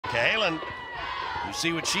Cahalan, you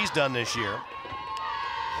see what she's done this year.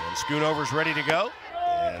 And Schoonover's ready to go.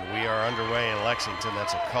 And we are underway in Lexington.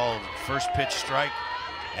 That's a called first pitch strike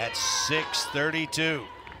at 6:32.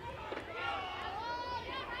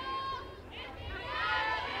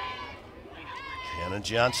 Hannah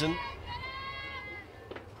Johnson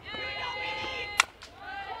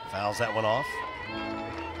fouls that one off.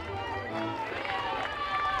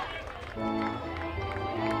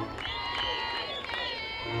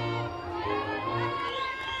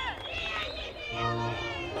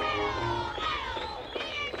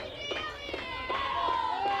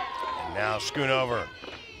 And now Schoonover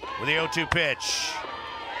with the 0-2 pitch.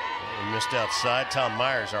 We missed outside. Tom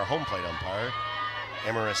Myers, our home plate umpire.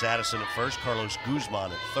 Emerus Addison at first, Carlos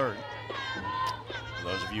Guzman at third. For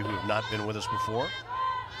those of you who have not been with us before,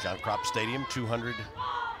 John Kropp Stadium, 200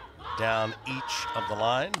 down each of the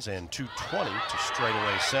lines and 220 to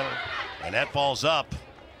straightaway center. And that ball's up.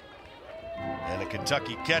 And the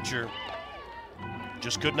Kentucky catcher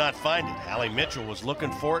just could not find it. Allie Mitchell was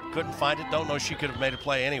looking for it, couldn't find it. Don't know she could have made a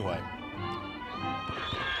play anyway.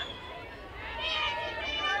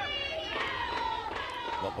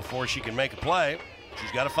 But before she can make a play,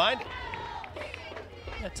 she's got to find it.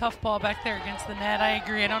 A tough ball back there against the net. I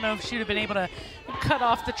agree. I don't know if she'd have been able to cut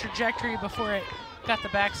off the trajectory before it got the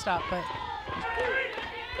backstop, but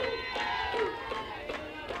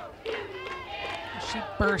she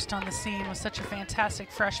burst on the scene with such a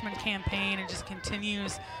fantastic freshman campaign and just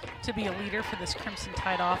continues to be a leader for this Crimson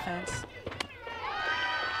Tide offense.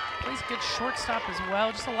 Plays good shortstop as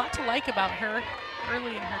well. Just a lot to like about her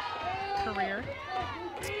early in her career.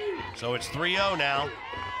 So it's 3-0 now.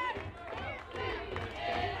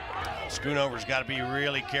 Schoonover's got to be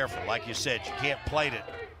really careful. Like you said, you can't plate it.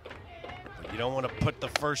 But you don't want to put the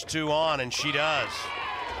first two on, and she does.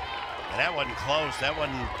 And that wasn't close. That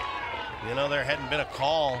wasn't, you know, there hadn't been a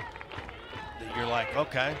call that you're like,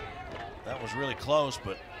 okay, that was really close,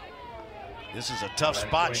 but this is a tough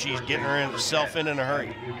spot. She's getting herself in a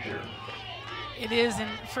hurry. It is, and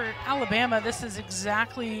for Alabama, this is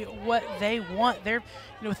exactly what they want. They're,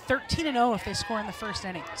 13-0 if they score in the first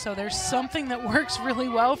inning. So there's something that works really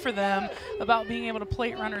well for them about being able to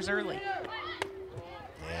plate runners early.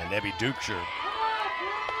 And Abby Dukeshire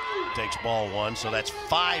takes ball one, so that's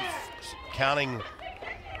 5 counting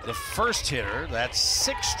the first hitter. That's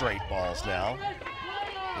 6 straight balls now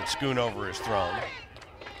that Schoonover has thrown.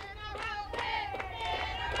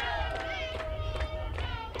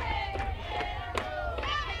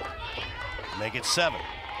 Make it 7.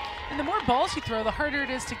 And the more balls you throw, the harder it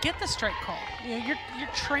is to get the strike call. You're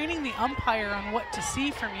training the umpire on what to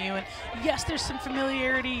see from you. And yes, there's some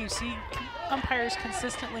familiarity. You see umpires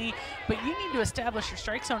consistently, but you need to establish your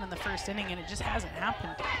strike zone in the first inning, and it just hasn't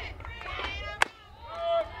happened.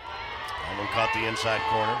 That one caught the inside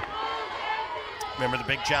corner. Remember the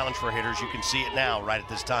big challenge for hitters. You can see it now right at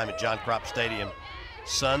this time at John Kropp Stadium.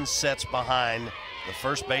 Sun sets behind the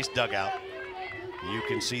first base dugout. You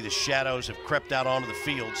can see the shadows have crept out onto the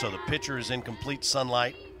field, so the pitcher is in complete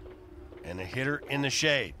sunlight and the hitter in the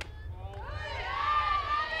shade.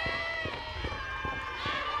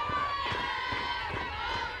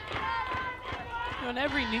 And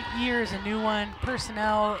every new year is a new one.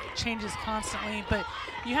 Personnel changes constantly, but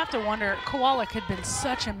you have to wonder, Kowalik had been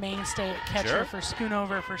such a mainstay at catcher for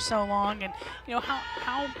Schoonover for so long, and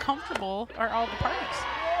how comfortable are all the parties?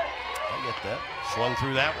 I get that. Swung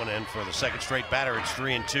through that one in for the second straight batter. It's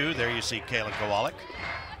 3-2. There you see Kayla Kowalik.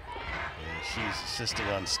 And she's assisting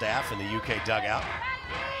on staff in the UK dugout.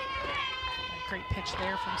 Great pitch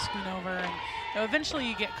there from Schoonover. And eventually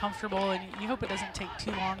you get comfortable, and you hope it doesn't take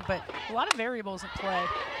too long, but a lot of variables at play.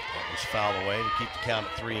 That was fouled away to keep the count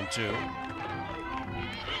at 3-2.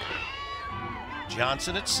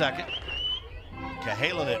 Johnson at second.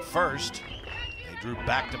 Cahalan at first. They drew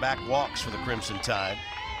back-to-back walks for the Crimson Tide.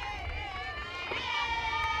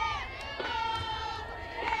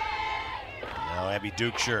 Now Abby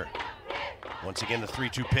Dukeshire. Once again, the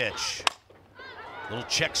 3-2 pitch. Little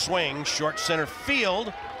check swing, short center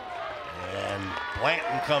field. And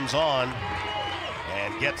Blanton comes on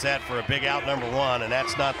and gets that for a big out, number 1. And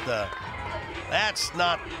that's not the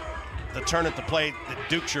turn at the plate that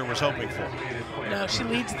Dukeshire was hoping for. No, she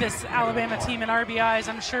leads this Alabama team in RBIs.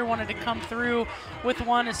 I'm sure wanted to come through with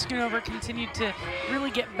one as Schoonover continued to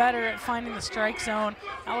really get better at finding the strike zone.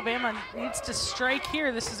 Alabama needs to strike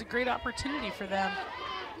here. This is a great opportunity for them.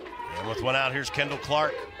 And with one out, here's Kendall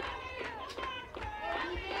Clark.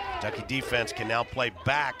 Kentucky defense can now play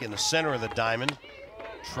back in the center of the diamond.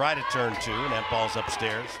 Try to turn 2, and that ball's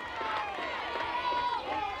upstairs.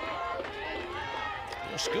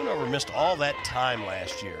 Schoonover missed all that time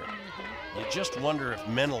last year. You just wonder if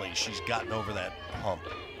mentally she's gotten over that hump.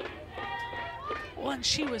 Well, and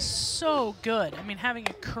she was so good. I mean, having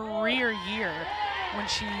a career year when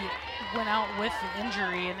she went out with the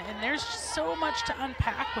injury, and there's so much to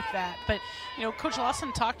unpack with that. But, you know, Coach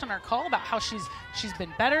Lawson talked on our call about how she's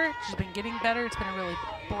been better, she's been getting better. It's been a really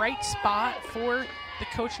bright spot for the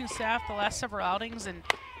coaching staff the last several outings, and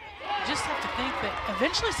you just have to think that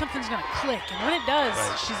eventually something's going to click, and when it does,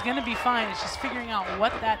 right, she's going to be fine. It's just figuring out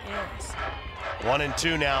what that is.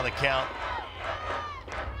 1-2 now, the count.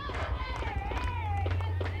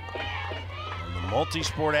 And the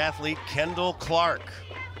multi-sport athlete, Kendall Clark.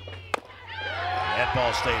 That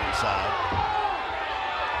ball stayed inside.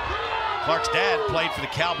 Clark's dad played for the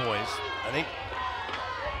Cowboys. I think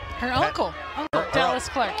her uncle, Dallas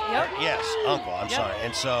Clark. Yep. Yes, uncle. I'm sorry.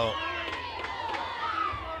 And so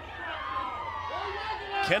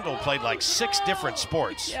Kendall played like 6 different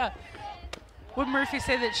sports. Yeah. Would Murphy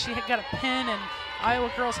say that she had got a pin in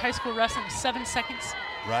Iowa girls high school wrestling 7 seconds?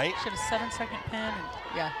 Right. She had a 7-second pin, and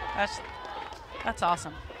yeah, that's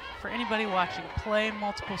awesome. For anybody watching, play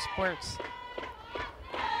multiple sports.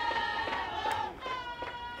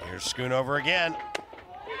 Here's Schoonover again.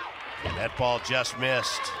 And that ball just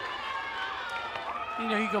missed. You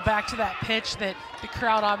know, you go back to that pitch that the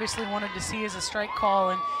crowd obviously wanted to see as a strike call,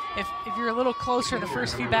 and if you're a little closer the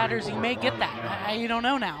first few batters, you may get that. You don't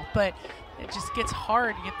know now, but it just gets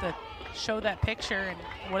hard. You get to show that picture, and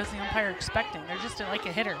what is the umpire expecting? They're just like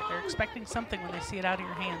a hitter. They're expecting something when they see it out of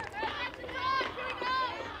your hand.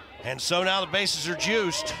 And so now the bases are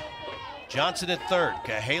juiced. Johnson at third,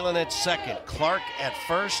 Cahalan at second, Clark at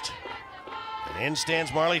first, and in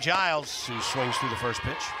stands Marley Giles, who swings through the first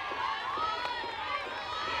pitch.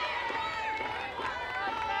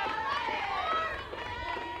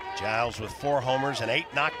 Giles with 4 homers and 8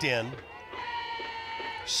 knocked in.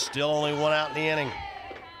 Still only 1 out in the inning.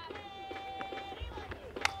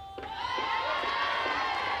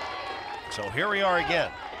 So here we are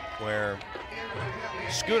again, where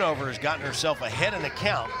Schoonover has gotten herself ahead in the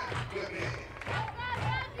count.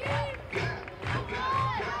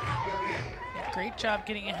 Great job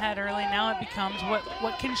getting ahead early. Now it becomes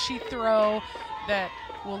what can she throw that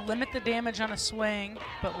will limit the damage on a swing,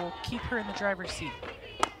 but will keep her in the driver's seat.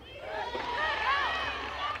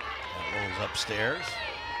 That rolls upstairs.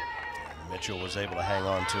 Mitchell was able to hang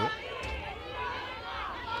on to it.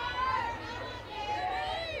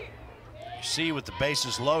 You see, with the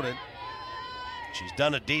bases loaded, she's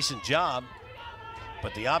done a decent job,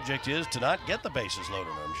 but the object is to not get the bases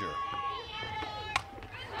loaded, I'm sure.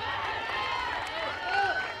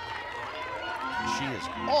 She is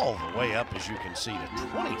all the way up, as you can see, to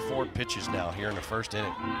 24 pitches now here in the first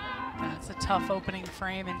inning. That's a tough opening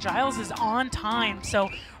frame, and Giles is on time. So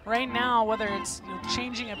right now, whether it's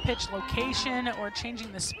changing a pitch location or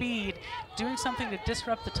changing the speed, doing something to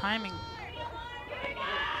disrupt the timing.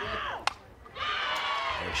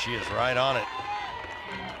 There she is, right on it.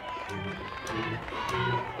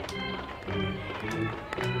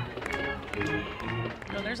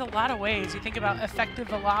 There's a lot of ways. You think about effective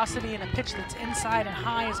velocity, and a pitch that's inside and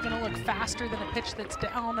high is going to look faster than a pitch that's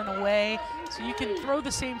down and away. So you can throw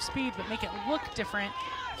the same speed but make it look different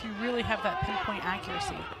if you really have that pinpoint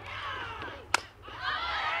accuracy.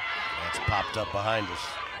 That's popped up behind us.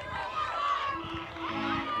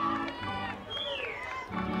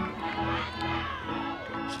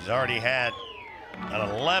 She's already had an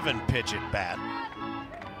 11-pitch at bat.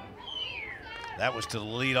 That was to the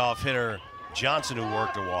leadoff hitter, Johnson, who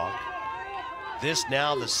worked a walk. This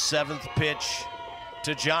now the 7th pitch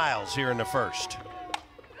to Giles here in the first.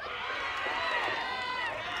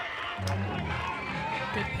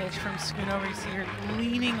 Good pitch from Schoonover. You see her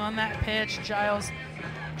leaning on that pitch. Giles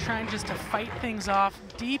trying just to fight things off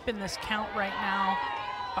deep in this count right now,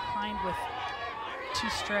 behind with 2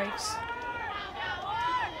 strikes.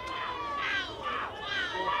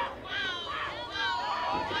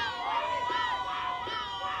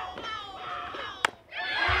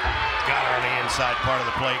 Inside part of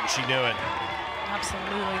the plate, and she knew it.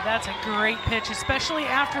 Absolutely. That's a great pitch, especially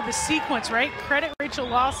after the sequence, right? Credit Rachel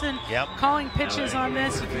Lawson calling pitches on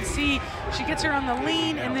this. You can see she gets her on the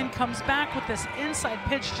lean and then comes back with this inside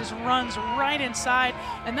pitch, just runs right inside.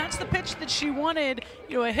 And that's the pitch that she wanted,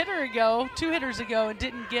 a hitter ago, 2 hitters ago, and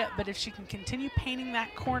didn't get. But if she can continue painting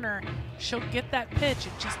that corner, she'll get that pitch.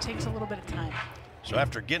 It just takes a little bit of time. So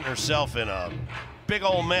after getting herself in a big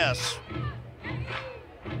old mess,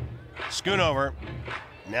 Schoonover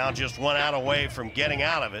now just 1 out away from getting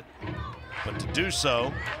out of it, but to do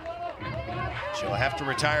so, she'll have to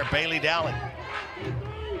retire Bailey Dowling.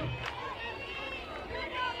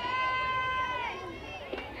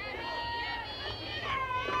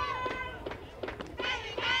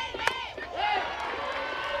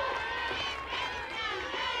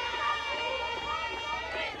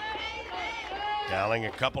 Tallying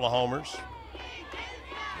a couple of homers.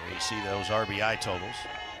 There you see those RBI totals.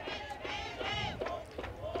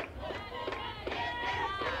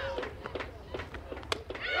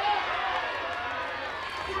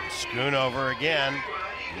 Schoonover again,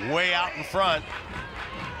 way out in front.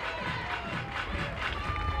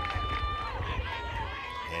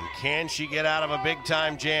 And can she get out of a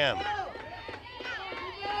big-time jam?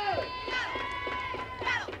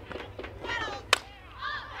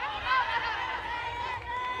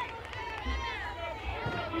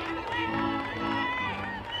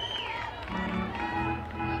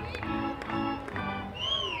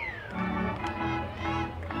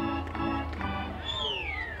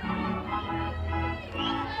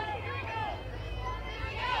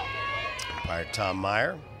 Tom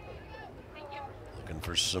Meyer looking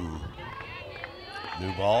for some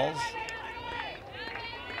new balls.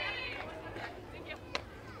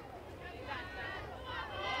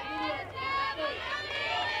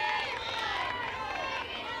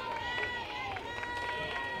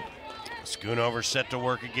 Schoonover set to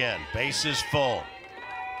work again. Bases full.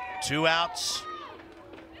 2 outs.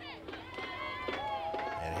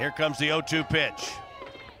 And here comes the 0-2 pitch.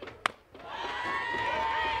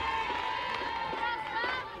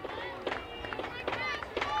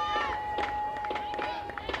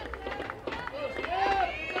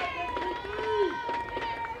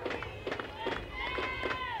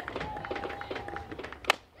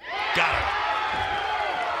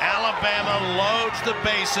 Alabama loads the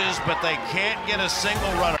bases, but they can't get a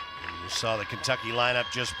single runner. You saw the Kentucky lineup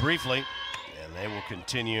just briefly, and they will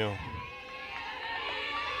continue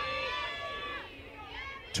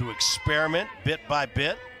to experiment bit by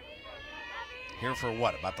bit. Here for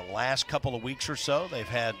what, about the last couple of weeks or so, they've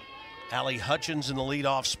had Allie Hutchins in the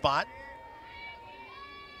leadoff spot,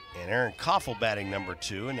 and Aaron Koffel batting number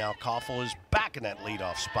 2, and now Koffel is back in that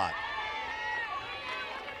leadoff spot.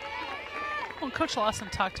 Well, Coach Lawson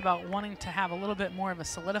talked about wanting to have a little bit more of a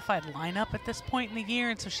solidified lineup at this point in the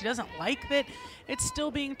year, and so she doesn't like that it's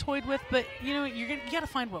still being toyed with. But you know, you got to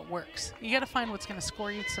find what works. You got to find what's going to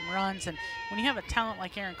score you some runs. And when you have a talent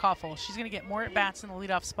like Erin Koffel, she's going to get more at bats in the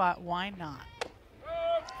leadoff spot. Why not?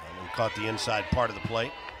 And caught the inside part of the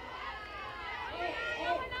plate.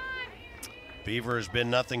 Beaver has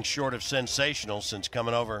been nothing short of sensational since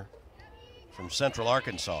coming over from Central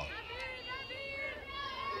Arkansas.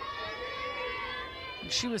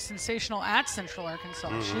 She was sensational at Central Arkansas.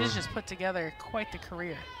 She has just put together quite the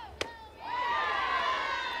career.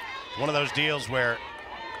 One of those deals where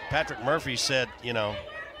Patrick Murphy said, you know,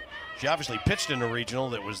 she obviously pitched in a regional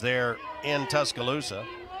that was there in Tuscaloosa.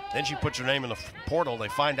 Then she puts her name in the portal. They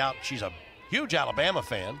find out she's a huge Alabama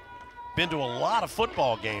fan. Been to a lot of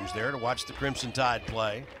football games there to watch the Crimson Tide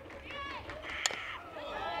play.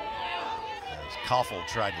 As Koffel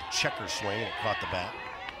tried to check her swing and it caught the bat.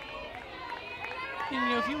 You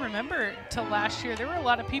know, if you remember till last year, there were a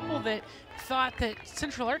lot of people that thought that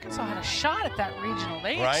Central Arkansas had a shot at that regional.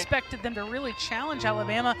 They expected them to really challenge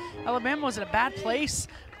Alabama. Alabama was in a bad place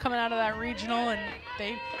coming out of that regional, and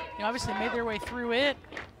they obviously made their way through it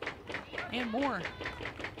and more.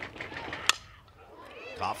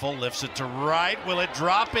 Koffel lifts it to right. Will it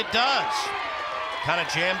drop? It does. Kind of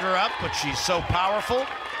jammed her up, but she's so powerful.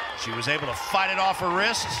 She was able to fight it off her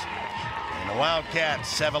wrists. And the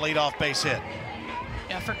Wildcats have a leadoff base hit.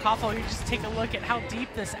 Yeah, for Koffel, you just take a look at how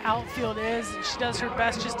deep this outfield is. She does her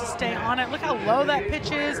best just to stay on it. Look how low that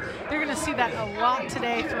pitch is. They're going to see that a lot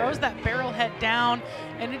today. Throws that barrel head down,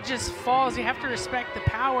 and it just falls. You have to respect the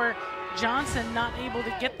power. Johnson not able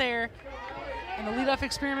to get there, and the leadoff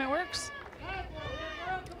experiment works.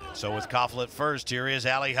 So with Koffel at first, here is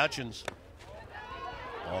Allie Hutchins.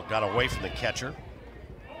 Ball got away from the catcher.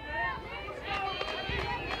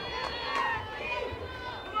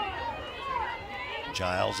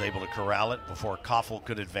 Giles able to corral it before Koffel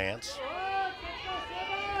could advance.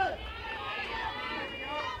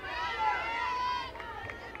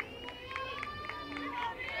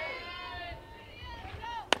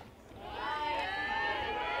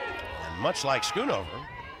 And much like Schoonover,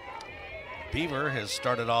 Beaver has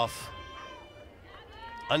started off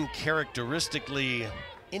uncharacteristically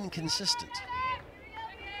inconsistent.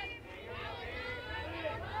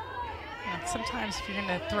 Sometimes if you're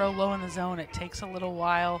going to throw low in the zone, it takes a little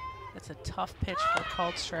while. It's a tough pitch for a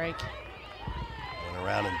called strike. Went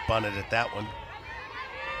around and bunted at that one.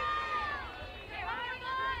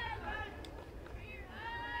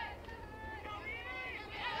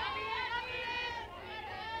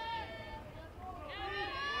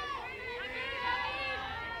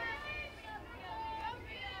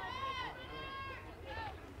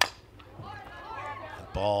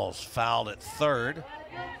 The ball's fouled at third.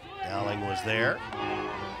 Dowling was there.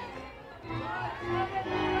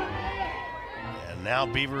 And now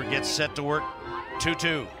Beaver gets set to work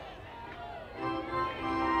 2-2.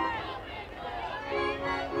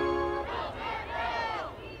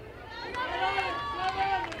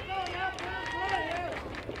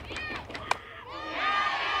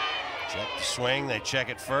 Check the swing, they check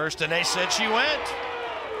it first, and they said she went.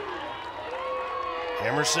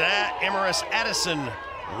 Emerus Addison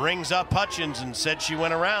rings up Hutchins and said she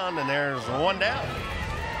went around, and there's one down.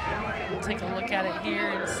 We'll take a look at it here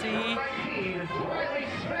and see.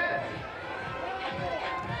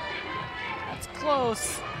 That's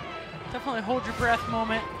close. Definitely hold your breath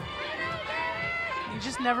moment. You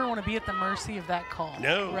just never want to be at the mercy of that call.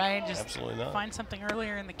 No, right? Just absolutely not. Find something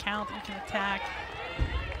earlier in the count that you can attack.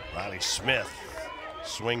 Riley Smith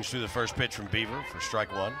swings through the first pitch from Beaver for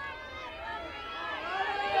strike one.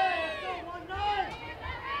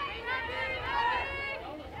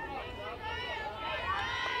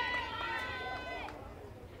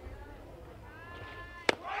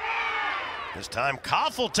 This time,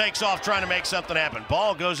 Koffel takes off trying to make something happen.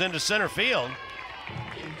 Ball goes into center field.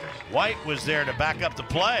 White was there to back up the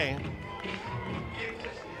play.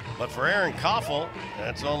 But for Erin Koffel,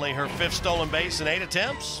 that's only her 5th stolen base in 8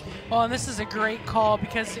 attempts. Well, and this is a great call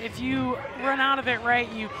because if you run out of it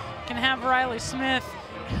right, you can have Riley Smith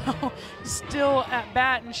still at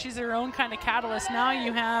bat, and she's her own kind of catalyst. Now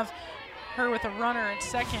you have her with a runner at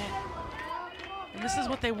second. And this is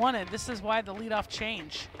what they wanted. This is why the leadoff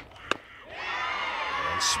change.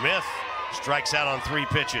 And Smith strikes out on 3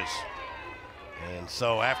 pitches. And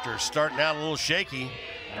so after starting out a little shaky,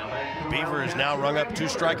 Beaver has now rung up 2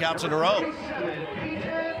 strikeouts in a row.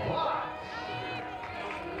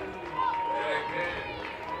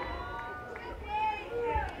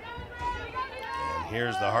 And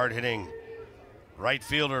here's the hard-hitting right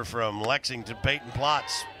fielder from Lexington, Peyton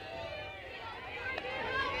Plotz.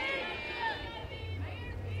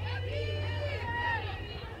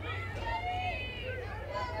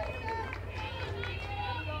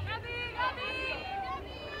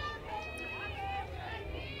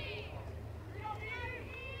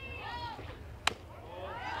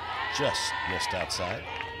 Just missed outside.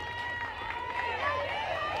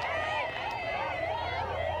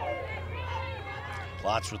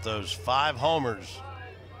 Plotz with those 5 homers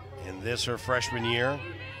in this, her freshman year.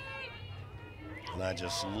 And I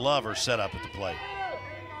just love her setup at the plate.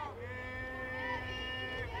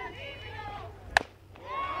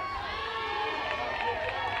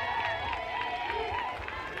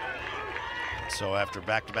 And so after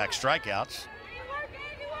back-to-back strikeouts,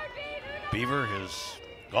 Beaver has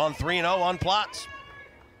gone 3-0 on Plotz.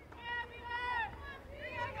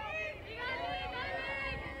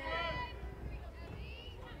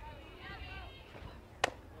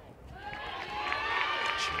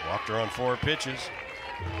 She walked her on 4 pitches.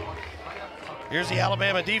 Here's the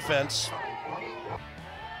Alabama defense.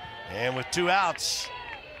 And with 2 outs,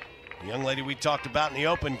 the young lady we talked about in the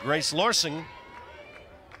open, Grace Lorsing,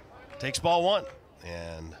 takes ball 1.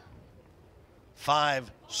 And 5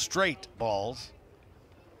 straight balls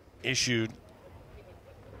issued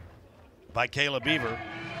by Kayla Beaver.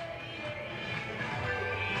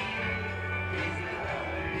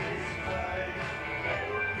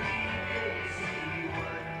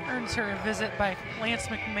 Earns her a visit by Lance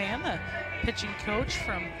McMahon, the pitching coach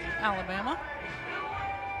from Alabama.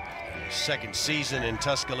 Second season in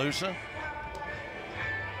Tuscaloosa.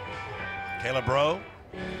 Kayla Bro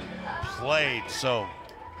played so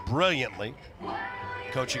brilliantly,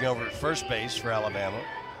 coaching over at first base for Alabama.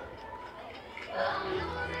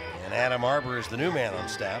 And Adam Arbor is the new man on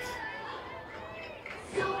staff.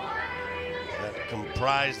 That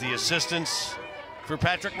comprised the assistants for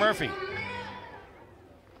Patrick Murphy.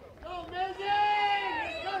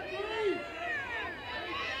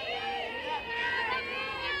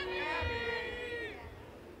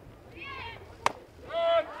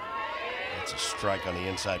 That's a strike on the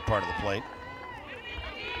inside part of the plate.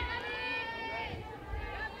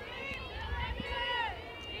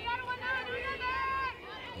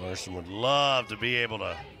 Larson would love to be able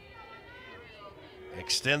to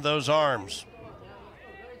extend those arms.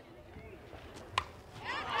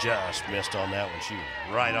 Just missed on that one. She was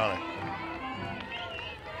right on it.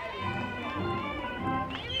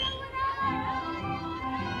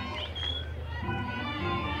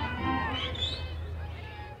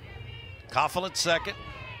 Koffel at second.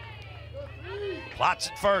 Plotz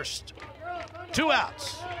at first. 2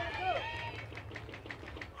 outs.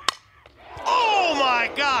 Oh my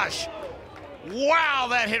gosh! Wow,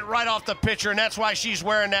 that hit right off the pitcher, and that's why she's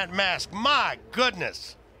wearing that mask. My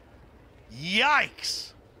goodness.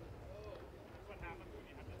 Yikes.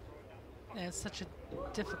 Yeah, it's such a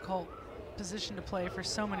difficult position to play for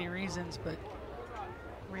so many reasons, but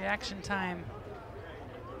reaction time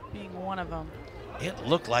being one of them. It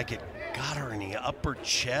looked like it got her in the upper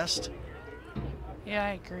chest. Yeah,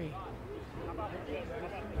 I agree.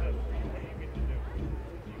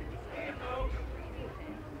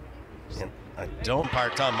 And umpire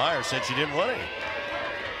Tom Myers said she didn't want any.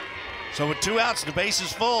 So with 2 outs, the base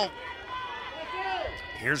is full.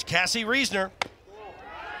 Here's Cassie Reisner.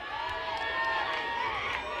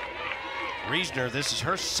 Reisner, this is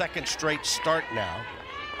her 2nd straight start now,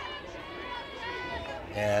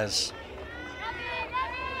 as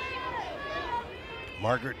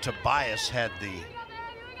Margaret Tobias had the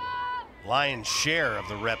lion's share of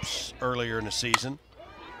the reps earlier in the season.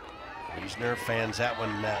 Reisner fans that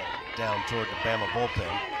one down toward the Bama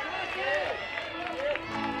bullpen.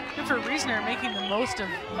 And for Reisner, making the most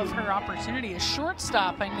of her opportunity. A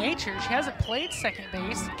shortstop by nature. She hasn't played second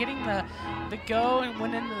base, getting the go and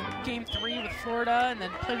went into game 3 with Florida and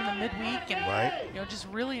then played in the midweek. And just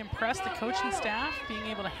really impressed the coaching staff, being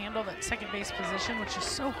able to handle that second base position, which is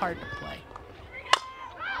so hard to play.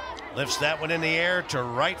 Lifts that one in the air to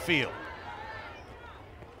right field.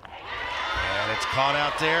 And it's caught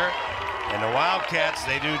out there. And the Wildcats,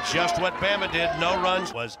 they do just what Bama did. No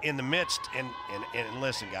runs, was in the midst. And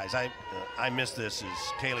listen, guys, I missed this as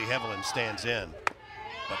Kaylee Hevelin stands in.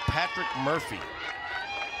 But Patrick Murphy,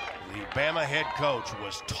 the Bama head coach,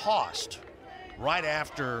 was tossed right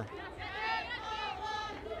after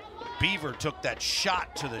Beaver took that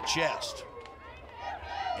shot to the chest.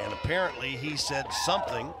 And apparently he said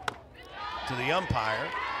something to the umpire,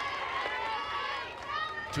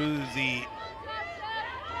 to the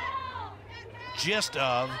gist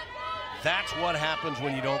of, that's what happens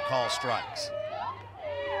when you don't call strikes.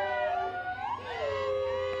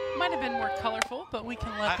 Might have been more colorful, but we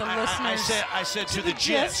can let the listeners. I said to the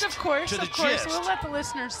gist. Of course, to the of course. gist. We'll let the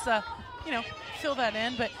listeners, fill that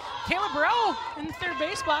in. But Kayla Burrell in the third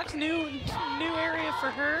base box, new area for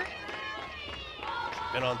her.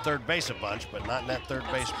 Been on third base a bunch, but not in that third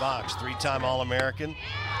base box. 3-time All-American.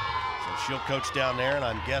 So she'll coach down there, and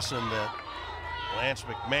I'm guessing that Lance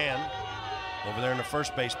McMahon over there in the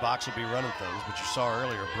first base box will be running things. But you saw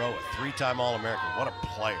earlier, bro, a 3-time All-American. What a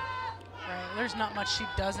player. Right. There's not much she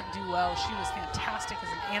doesn't do well. She was fantastic as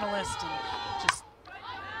an analyst and just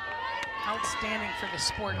outstanding for the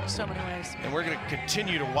sport in so many ways. And we're going to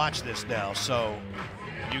continue to watch this now. So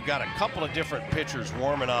you got a couple of different pitchers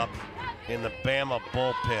warming up in the Bama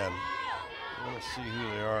bullpen. I want to see who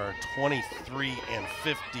they are, 23 and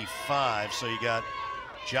 55. So you got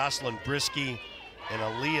Jocelyn Brisky and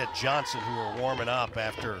Aaliyah Johnson who are warming up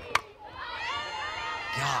after,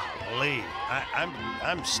 golly,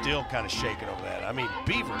 I'm still kind of shaking over that. I mean,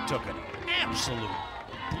 Beaver took an absolute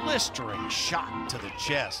blistering shot to the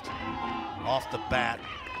chest off the bat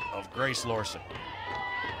of Grace Lorson.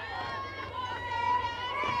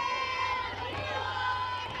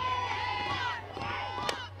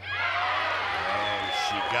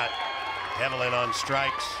 Got Hevelin on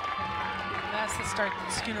strikes. That's the start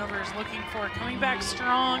that Schoonover is looking for. Coming back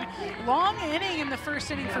strong. Long inning in the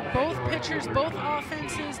first inning for both pitchers, both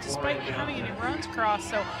offenses, despite having any runs crossed.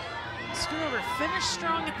 So Schoonover finished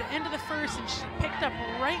strong at the end of the first, and she picked up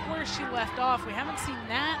right where she left off. We haven't seen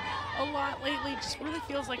that a lot lately. Just really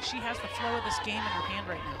feels like she has the flow of this game in her hand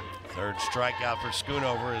right now. Third strikeout for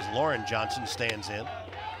Schoonover as Lauren Johnson stands in.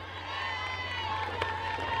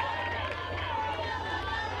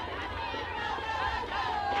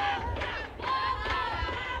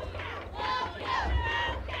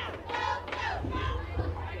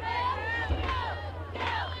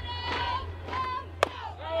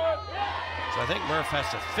 I think Murph has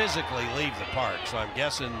to physically leave the park, so I'm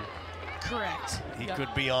guessing correct. He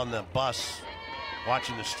could be on the bus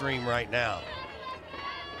watching the stream right now.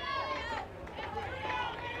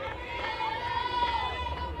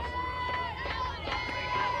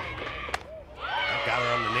 I got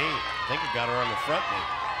her on the knee. I think I got her on the front knee.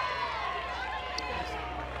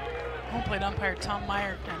 Home plate umpire Tom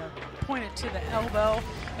Meyer kind of pointed to the elbow.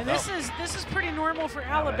 And this is pretty normal for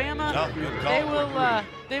Alabama.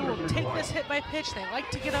 They will take this hit by pitch. They like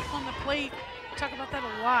to get up on the plate. We talk about that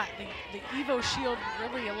a lot. The Evo Shield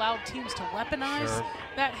really allowed teams to weaponize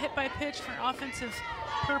that hit by pitch for offensive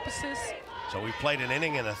purposes. So we played an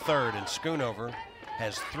inning and a third, and Schoonover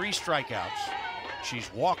has 3 strikeouts.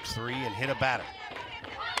 She's walked 3 and hit a batter.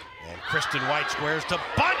 And Kristen White squares to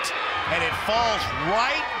bunt, and it falls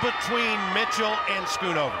right between Mitchell and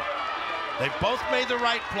Schoonover. They both made the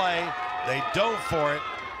right play. They dove for it.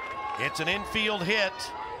 It's an infield hit.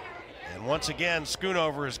 And once again,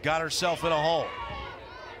 Schoonover has got herself in a hole.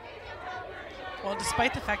 Well,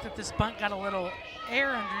 despite the fact that this bunt got a little air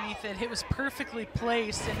underneath it, it was perfectly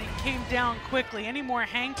placed and it came down quickly. Any more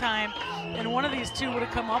hang time and one of these two would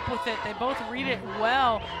have come up with it. They both read it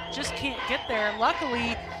well, just can't get there.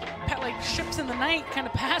 Luckily, like ships in the night, kind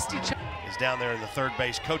of passed each other. Is down there in the third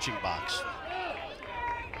base coaching box.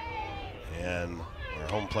 And our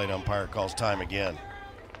home plate umpire calls time again.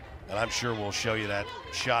 And I'm sure we'll show you that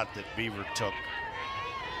shot that Beaver took.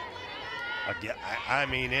 Again, I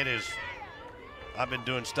mean, it is, I've been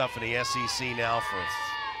doing stuff in the SEC now for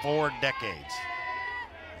 4 decades.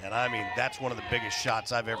 And I mean, that's one of the biggest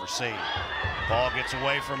shots I've ever seen. Ball gets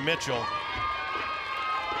away from Mitchell.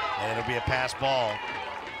 And it'll be a pass ball.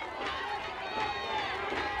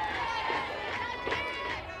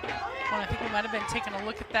 Well, I think we might have been taking a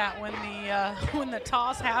look at that when the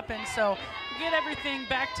toss happened. So we get everything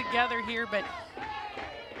back together here, but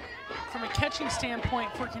from a catching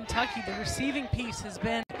standpoint for Kentucky, the receiving piece has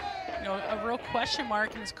been, you know, a real question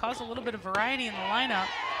mark and has caused a little bit of variety in the lineup.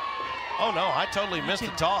 Oh no, I totally missed the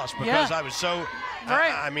toss because I was so.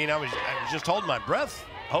 Right. I mean, I was just holding my breath,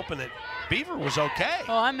 hoping that Beaver was okay.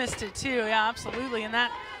 Oh, I missed it too. Yeah, absolutely. And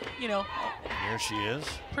that, you know, here she is.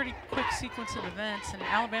 Pretty quick sequence of events, and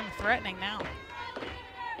Alabama threatening now.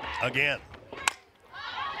 Again.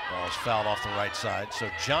 Ball's fouled off the right side. So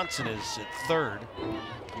Johnson is at third.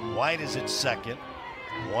 White is at second.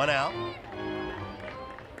 1 out. And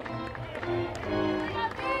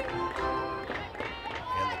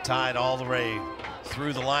the Tide all the way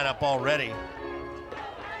through the lineup already.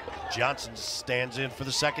 Johnson stands in for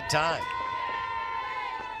the second time.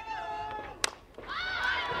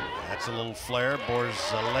 That's a little flare.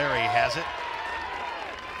 Borzilleri has it.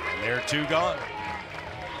 And there are 2 gone.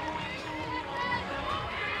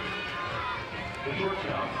 And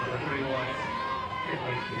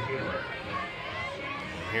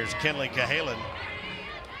here's Kinley Cahalan.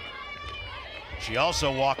 She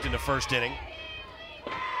also walked in the first inning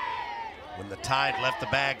when the Tide left the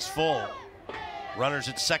bags full. Runners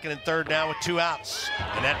at second and third now with 2 outs.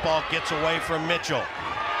 And that ball gets away from Mitchell.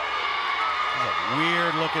 A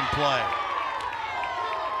weird looking play.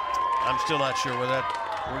 I'm still not sure whether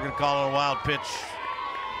we're going to call it a wild pitch,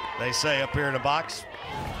 they say up here in the box.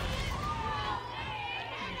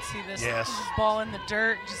 You can see this ball in the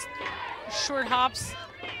dirt, just short hops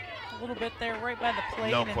a little bit there right by the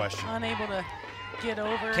plate. No question. Unable to get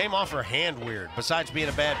over. Came off her hand weird. Besides being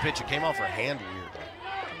a bad pitch, it came off her hand weird.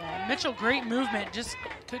 Yeah, Mitchell, great movement, just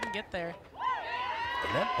couldn't get there.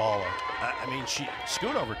 And that ball, I mean,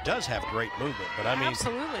 Schoonover does have great movement, but I mean,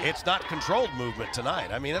 absolutely, it's not controlled movement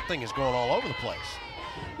tonight. I mean, that thing is going all over the place.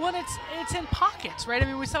 Well, it's in pockets, right? I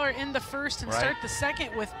mean, we saw her in the first and start the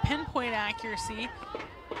second with pinpoint accuracy.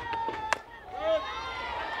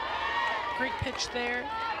 Great pitch there.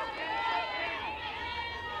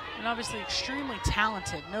 And obviously extremely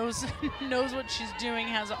talented. Knows what she's doing,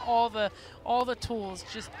 has all the tools,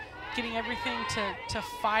 just getting everything to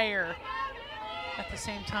fire at the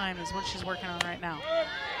same time is what she's working on right now.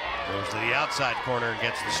 Goes to the outside corner and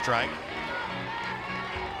gets the strike.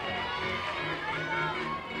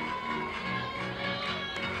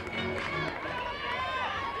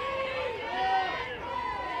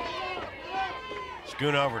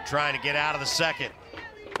 Schoonover trying to get out of the second.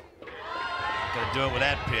 Gonna do it with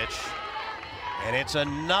that pitch. And it's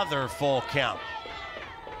another full count.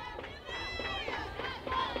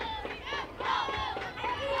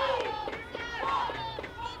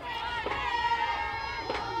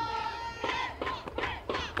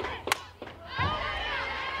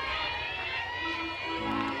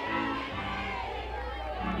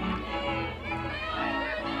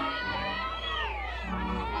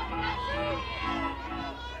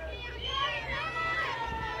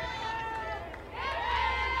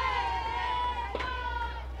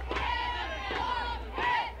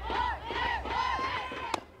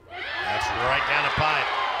 Right down the pipe.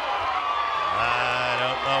 I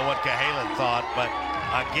don't know what Cahalan thought, but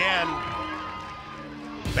again,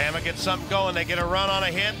 Bama gets something going. They get a run on a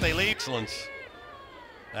hit. They leave. Excellence.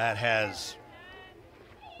 That has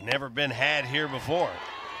never been had here before.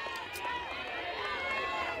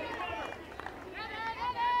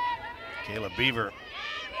 Kayla Beaver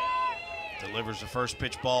delivers the first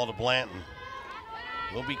pitch ball to Blanton.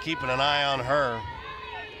 We'll be keeping an eye on her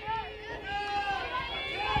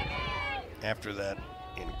after that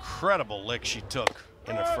incredible lick she took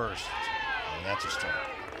in the first. And that's a strike.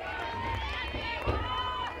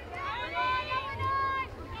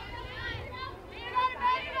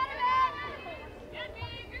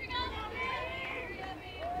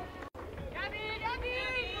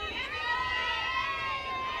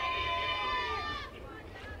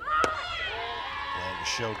 And the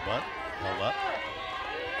showed bunt. held up.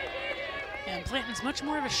 And Blanton's much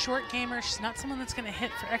more of a short gamer. She's not someone that's going to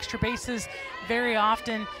hit for extra bases very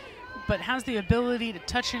often, but has the ability to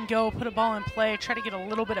touch and go, put a ball in play, try to get a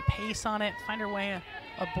little bit of pace on it, find her way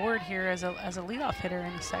aboard here as a leadoff hitter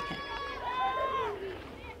in the second.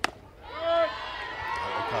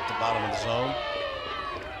 Caught the bottom of the zone.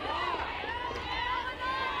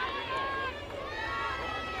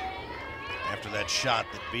 After that shot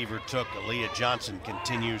that Beaver took, Aaliyah Johnson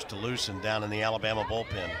continues to loosen down in the Alabama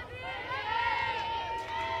bullpen.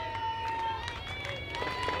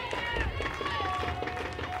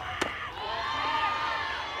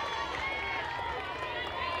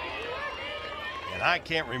 And I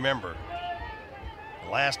can't remember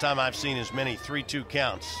the last time I've seen as many 3-2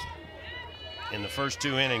 counts in the first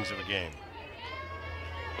 2 innings of a game.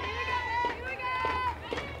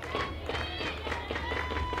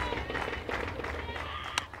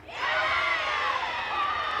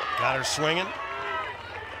 Got her swinging.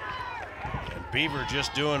 And Beaver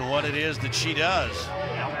just doing what it is that she does.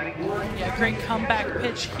 Yeah, great comeback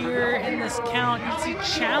pitch here in this count. You can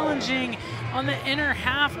see challenging on the inner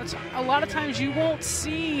half. A lot of times you won't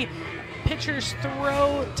see pitchers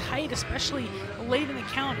throw tight, especially late in the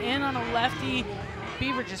count in on a lefty.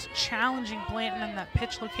 Beaver just challenging Blanton in that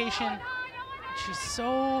pitch location. She's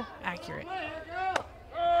so accurate.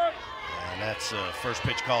 And that's first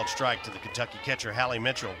pitch called strike to the Kentucky catcher, Hallie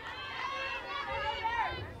Mitchell.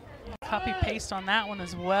 Copy paste on that one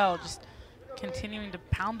as well. Just continuing to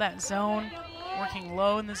pound that zone, working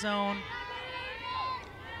low in the zone.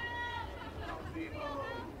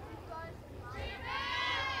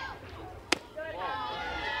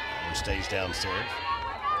 And stays downstairs.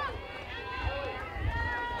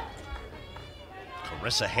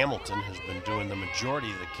 Carissa Hamilton has been doing the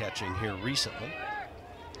majority of the catching here recently,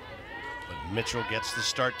 but Mitchell gets the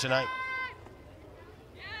start tonight.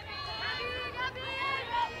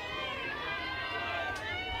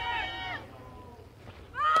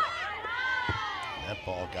 And that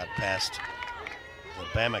ball got past the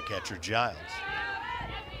Bama catcher, Giles.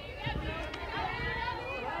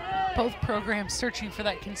 Both programs searching for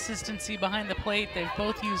that consistency behind the plate. They've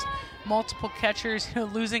both used multiple catchers,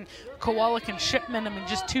 losing Kowalik and Shipman. I mean,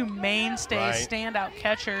 just 2 mainstays, standout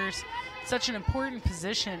catchers. Such an important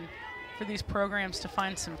position for these programs to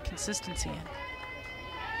find some consistency in.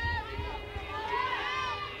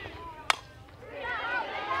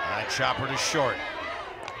 That chopper to short.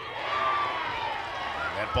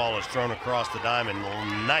 And that ball is thrown across the diamond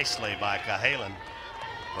nicely by Cahalan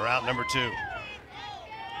for out number 2.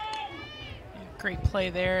 Great play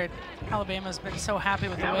there. Alabama's been so happy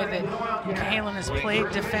with the way that Cahalan has played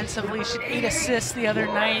defensively. She had 8 assists the other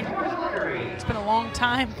night. It's been a long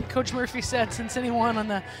time, Coach Murphy said, since anyone on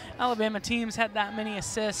the Alabama team's had that many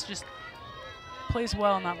assists. Just plays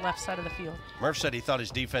well on that left side of the field. Murph said he thought his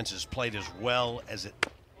defense has played as well as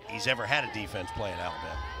he's ever had a defense play in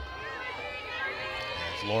Alabama.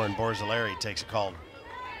 As Lauren Borzilleri takes a call.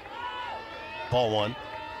 Ball 1.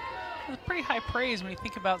 It's pretty high praise when you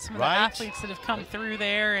think about some of the athletes that have come through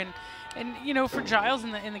there, and you know, for Giles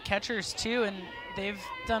and the catchers too, and they've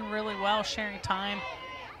done really well sharing time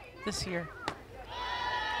this year.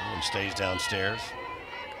 And stays downstairs.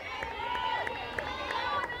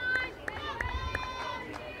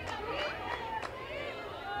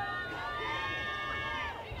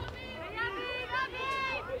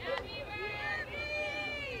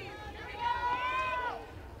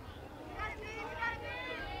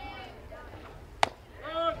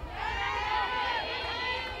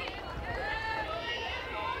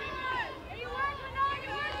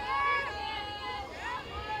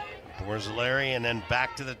 Borzilleri, and then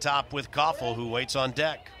back to the top with Koffel, who waits on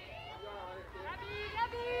deck.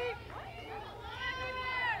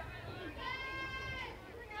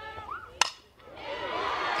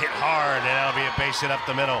 Hit hard, and that'll be a base hit up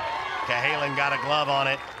the middle. Cahalan got a glove on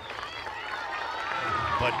it,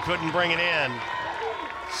 but couldn't bring it in.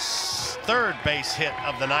 3rd base hit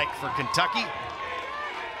of the night for Kentucky,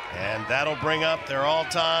 and that'll bring up their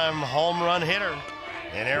all-time home run hitter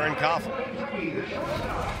in Erin Koffel.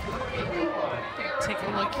 Take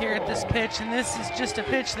a look here at this pitch, and this is just a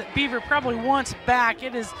pitch that Beaver probably wants back.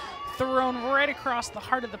 It is thrown right across the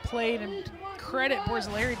heart of the plate, and credit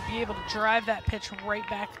Borzilleri to be able to drive that pitch right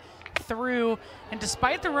back through. And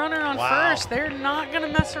despite the runner on first, they're not going to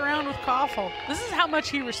mess around with Koffel. This is how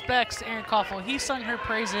much he respects Erin Koffel. He sung her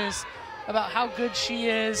praises about how good she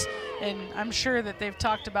is, and I'm sure that they've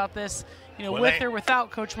talked about this, you know, with or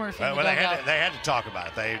without Coach Murphy. Well, they had to talk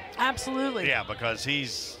about it. Absolutely. Yeah, because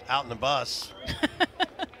he's out in the bus.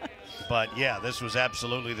 But yeah, this was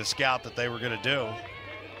absolutely the scout that they were going to do.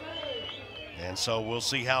 And so we'll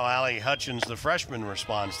see how Allie Hutchins, the freshman,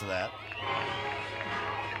 responds to that.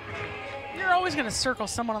 You're always going to circle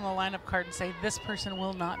someone on the lineup card and say, this person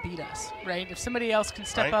will not beat us, right? If somebody else can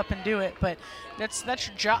step up and do it, but that's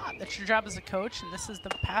your job. That's your job as a coach, and this is the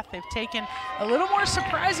path they've taken. A little more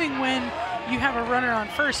surprising when you have a runner on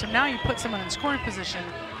first, and now you put someone in scoring position,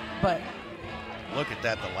 but look at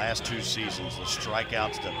that, the last 2 seasons, the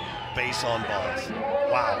strikeouts to base on balls.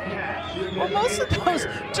 Wow. Well, most of those,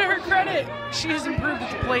 to her credit, she has improved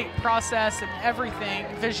at the plate process and everything,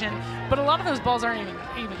 vision, but a lot of those balls aren't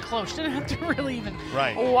even close. She didn't have to really even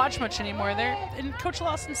watch much anymore there. And Coach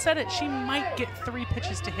Lawson said it, she might get 3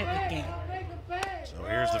 pitches to hit a game. So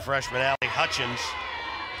here's the freshman Allie Hutchins,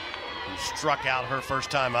 who struck out her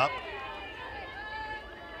first time up.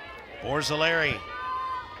 Borzilleri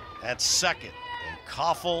at second.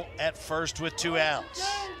 Koffel at first with 2 outs.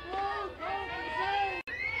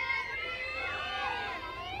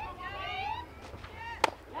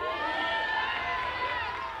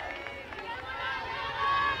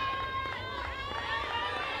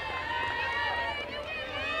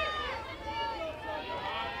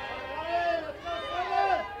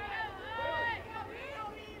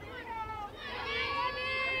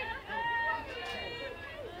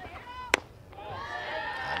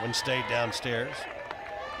 That one stayed downstairs.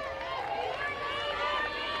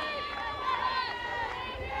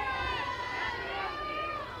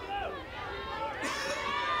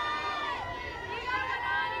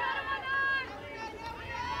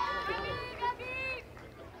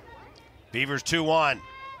 Beavers 2-1.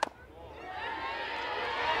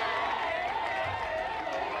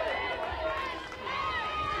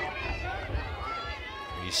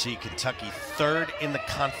 You see Kentucky 3rd in the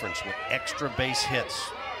conference with extra base hits.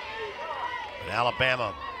 And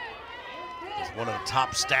Alabama is one of the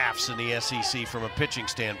top staffs in the SEC from a pitching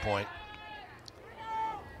standpoint.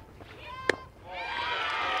 And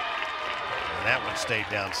that one stayed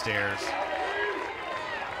downstairs.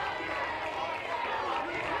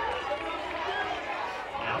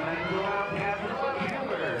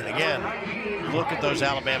 And again, look at those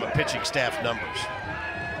Alabama pitching staff numbers.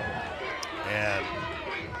 And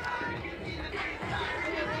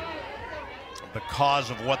because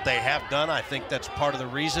of what they have done, I think that's part of the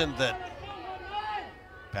reason that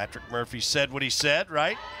Patrick Murphy said what he said,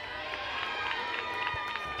 right?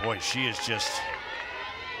 Boy, she is just,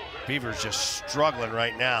 Beaver's just struggling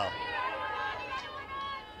right now.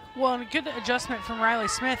 Well, and a good adjustment from Riley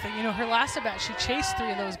Smith. You know, her last at bat, she chased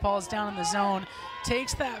 3 of those balls down in the zone,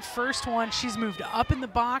 takes that first one. She's moved up in the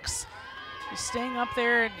box. She's staying up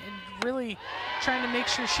there and really trying to make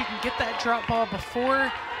sure she can get that drop ball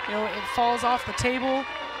before, you know, it falls off the table,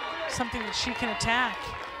 something that she can attack.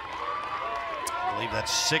 I believe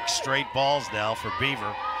that's 6 straight balls now for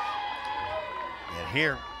Beaver. And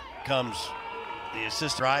here comes the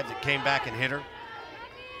assist drive that came back and hit her.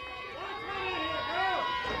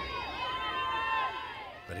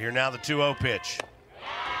 But here now the 2-0 pitch.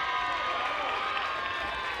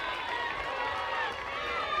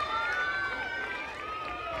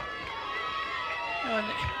 And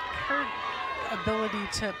her ability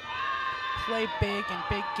to play big in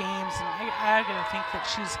big games, and I gotta think that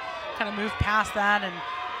she's kind of moved past that and,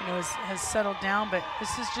 you know, has settled down. But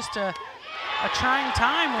this is just a trying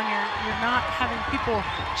time when you're not having people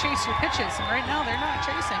chase your pitches, and right now they're not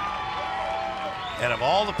chasing. And of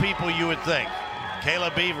all the people you would think,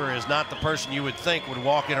 Kayla Beaver is not the person you would think would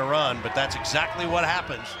walk in a run, but that's exactly what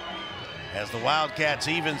happens as the Wildcats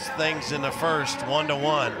evens things in the first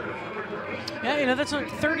 1-1. Yeah, you know, that's what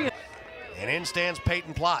 30th. And in stands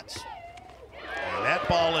Peyton Plotz. And that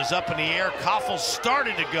ball is up in the air. Koffel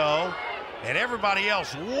started to go, and everybody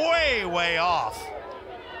else way, way off.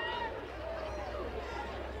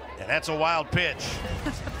 And that's a wild pitch.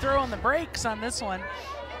 Throw on the brakes on this one.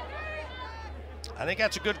 I think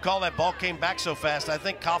that's a good call. That ball came back so fast. I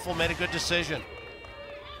think Koffel made a good decision.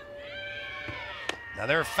 Now,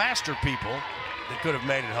 there are faster people that could have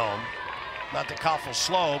made it home. Not that Koffel's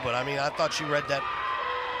slow, but I mean, I thought she read that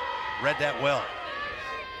well.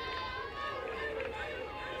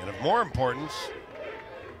 And of more importance,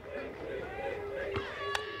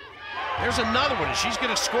 there's another one, and she's going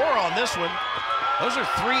to score on this one. Those are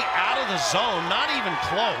 3 out of the zone, not even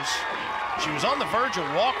close. She was on the verge of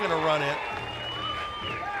walking a run in.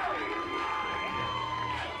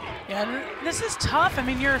 Yeah, this is tough. I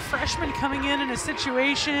mean, you're a freshman coming in a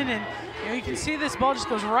situation, and you know, you can see this ball just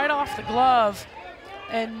goes right off the glove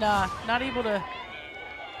and not able to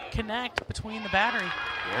connect between the battery.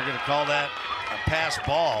 They're going to call that a pass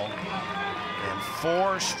ball, and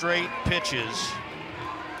 4 straight pitches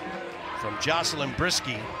from Jocelyn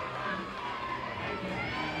Brisky.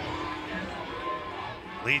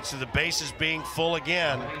 Leads to the bases being full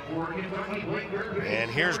again.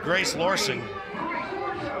 And here's Grace Lorson,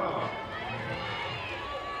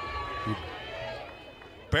 who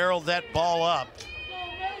barreled that ball up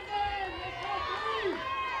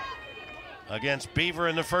against Beaver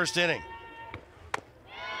in the first inning.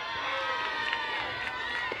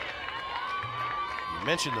 You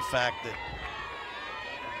mentioned the fact that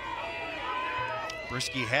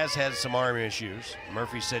Brisky has had some arm issues.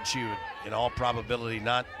 Murphy said she would, in all probability,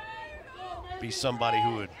 not be somebody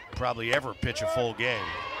who would probably ever pitch a full game.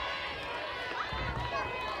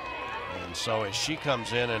 And so as she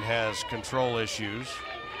comes in and has control issues,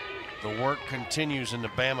 the work continues in the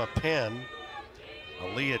Bama pen.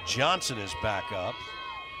 Aaliyah Johnson is back up.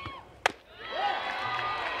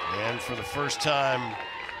 And for the first time,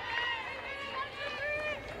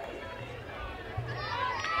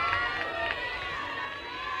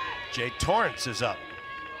 Jay Torrance is up.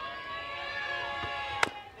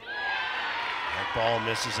 That ball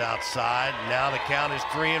misses outside. Now the count is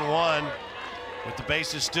 3-1 with the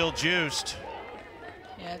bases still juiced.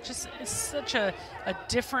 Yeah, just it's such a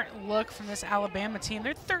different look from this Alabama team.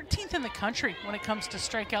 They're 13th in the country when it comes to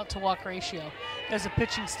strikeout to walk ratio as a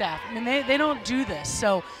pitching staff. I mean, they don't do this.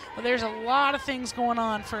 So there's a lot of things going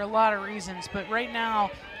on for a lot of reasons. But right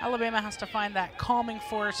now, Alabama has to find that calming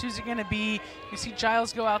force. Who's it going to be? You see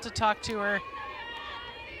Giles go out to talk to her.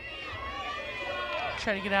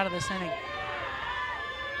 Try to get out of this inning.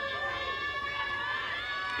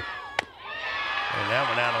 And that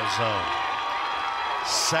one out of zone.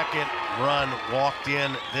 Second run walked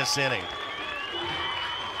in this inning.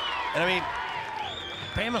 And I mean,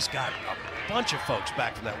 Bama's got a bunch of folks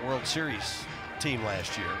back from that World Series team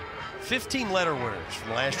last year. 15 letter winners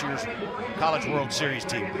from last year's College World Series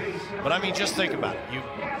team. But I mean, just think about it. You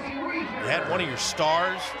had one of your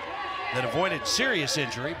stars that avoided serious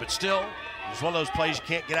injury, but still, it's one of those plays you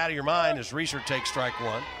can't get out of your mind as Reeser takes strike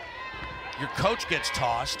one. Your coach gets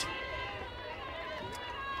tossed.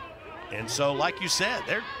 And so, like you said,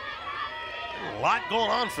 there's a lot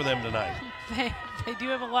going on for them tonight. They do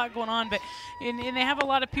have a lot going on, but and they have a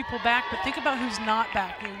lot of people back. But think about who's not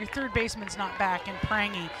back. You know, your third baseman's not back in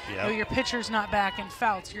Prangy. Yep. You know, your pitcher's not back in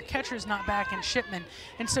Fouts. Your catcher's not back in Shipman.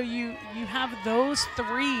 And so you have those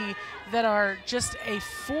three that are just a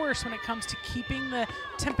force when it comes to keeping the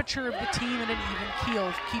temperature of the team at an even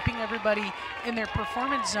keel, keeping everybody in their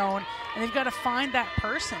performance zone. And they've got to find that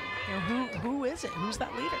person. You know, who is it? Who's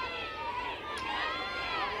that leader?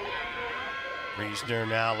 Reesner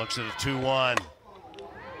now looks at a 2-1.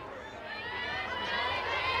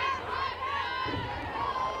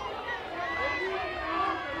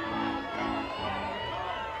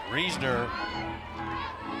 Reesner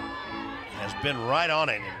has been right on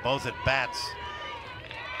it in both at bats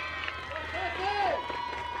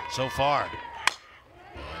so far.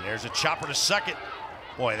 And there's a chopper to second.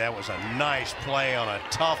 Boy, that was a nice play on a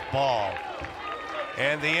tough ball.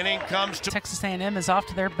 And the inning comes to Texas A&M is off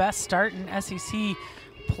to their best start in SEC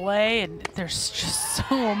play, and there's just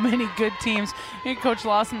so many good teams. And Coach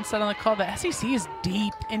Lawson said on the call that SEC is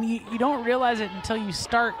deep, and you don't realize it until you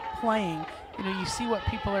start playing. You know, you see what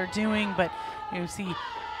people are doing, but you see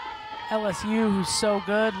LSU, who's so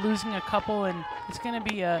good, losing a couple, and it's going to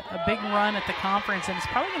be a big run at the conference, and it's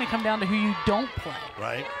probably going to come down to who you don't play.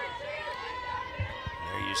 Right.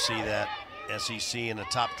 There you see that SEC in the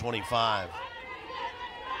top 25.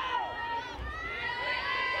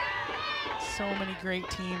 So many great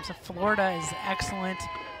teams. Florida is excellent.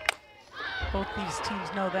 Both these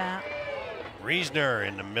teams know that. Reesner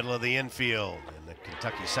in the middle of the infield, and the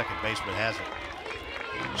Kentucky second baseman has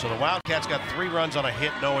it. So the Wildcats got 3 runs on a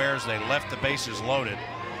hit, no errors, and they left the bases loaded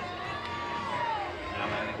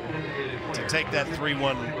to take that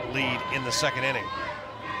 3-1 lead in the second inning.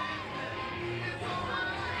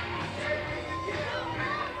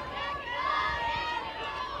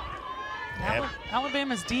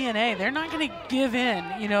 Alabama's DNA, they're not going to give in.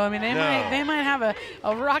 You know, I mean, they might have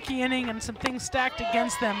a rocky inning and some things stacked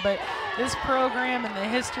against them, but this program and the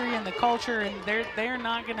history and the culture, and they're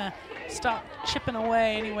not going to stop chipping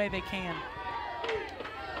away any way they can.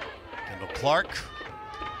 Kendall Clark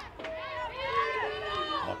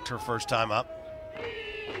walked her first time up.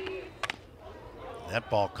 That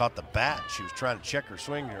ball caught the bat. She was trying to check her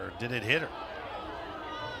swing, or did it hit her?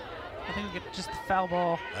 I think it's just the foul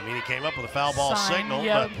ball. I mean, he came up with a foul ball signal,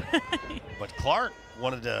 yep. but Clark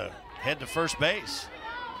wanted to head to first base.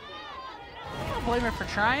 I don't blame her for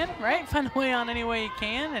trying, right? Find a way on any way you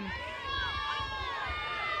can, and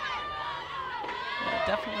yeah,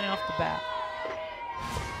 definitely off the bat.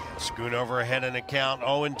 Schoonover ahead in the count,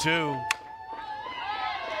 0-2.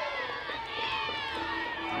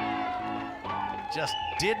 just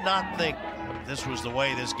did not think this was the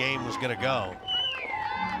way this game was going to go.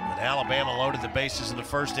 And Alabama loaded the bases in the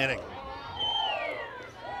first inning.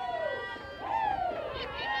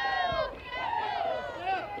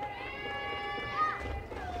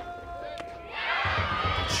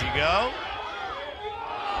 Did she go?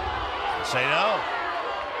 Say no.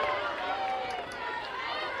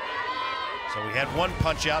 So we had one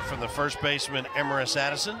punch out from the first baseman, Emerus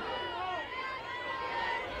Addison.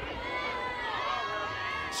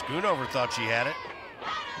 Schoonover thought she had it.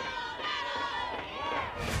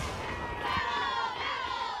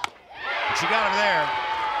 And she got him there.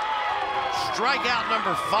 Strikeout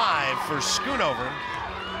number 5 for Schoonover.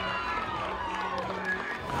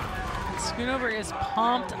 Schoonover is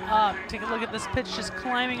pumped up. Take a look at this pitch, just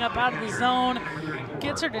climbing up out of the zone.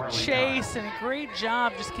 Gets her to chase, and a great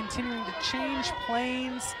job just continuing to change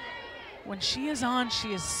planes. When she is on,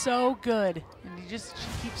 she is so good. And she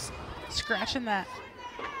keeps scratching that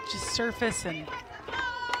just surface and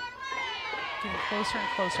getting closer and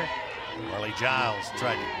closer. Marley Giles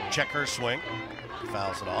tried to check her swing.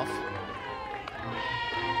 Fouls it off.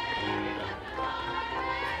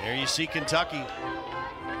 There you see Kentucky.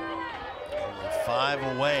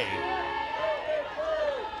 5 away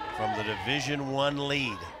from the Division I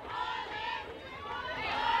lead.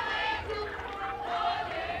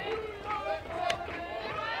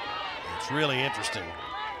 It's really interesting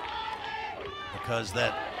because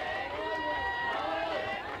that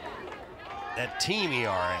team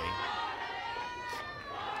ERA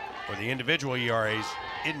or the individual ERAs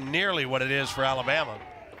isn't nearly what it is for Alabama,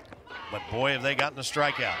 but boy, have they gotten the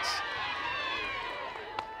strikeouts.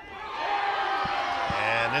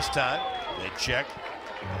 And this time they check.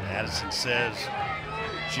 Addison says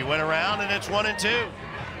she went around, and it's 1-2.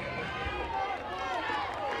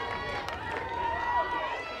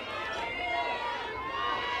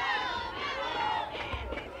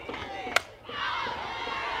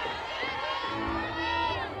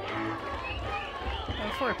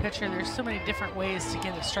 For a pitcher, there's so many different ways to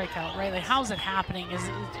get a strikeout, right? Like, how's it happening?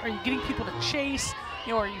 Are you getting people to chase?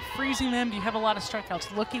 You know, are you freezing them? Do you have a lot of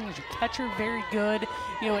strikeouts looking? Is your catcher very good,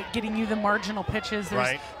 you know, at getting you the marginal pitches?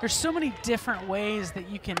 There's so many different ways that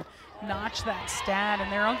you can notch that stat,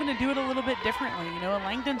 and they're all going to do it a little bit differently. You know, a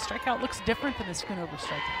Langdon strikeout looks different than a Schoonover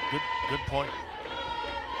strikeout. Good point.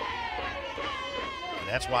 And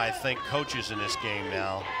that's why I think coaches in this game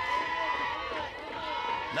now,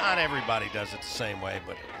 not everybody does it the same way,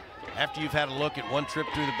 but after you've had a look at one trip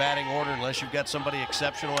through the batting order, unless you've got somebody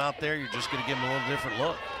exceptional out there, you're just going to give them a little different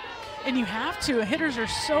look. And you have to. Hitters are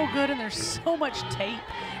so good, and there's so much tape,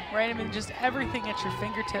 right? I mean, just everything at your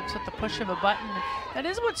fingertips with the push of a button. That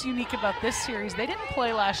is what's unique about this series. They didn't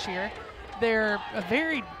play last year. They're a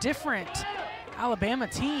very different Alabama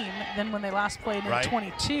team than when they last played in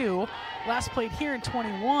 22, last played here in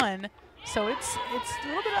 21. So it's a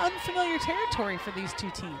little bit of unfamiliar territory for these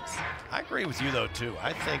two teams. I agree with you, though, too.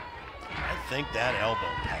 I think that elbow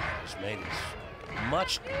pad has made as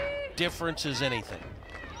much difference as anything.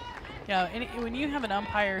 Yeah, and when you have an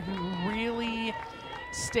umpire who really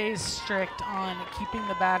stays strict on keeping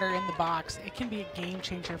the batter in the box, it can be a game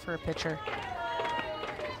changer for a pitcher.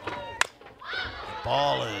 The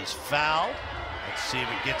ball is foul. Let's see if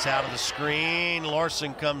it gets out of the screen.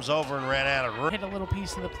 Larson comes over and ran out of room. Hit a little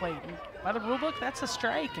piece of the plate. And by the rule book, that's a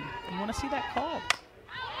strike, and you want to see that called.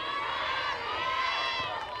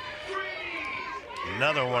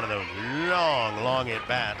 Another one of those long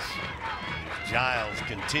at-bats. Giles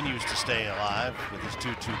continues to stay alive with his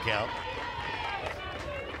 2-2 count.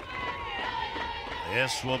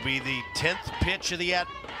 This will be the 10th pitch of the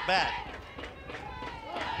at-bat.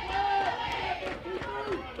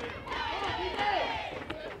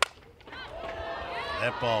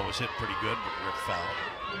 That ball was hit pretty good, but ripped foul.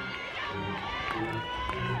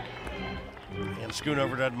 And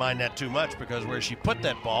Schoonover doesn't mind that too much because where she put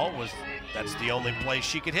that ball that's the only place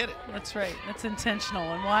she could hit it. That's right. That's intentional.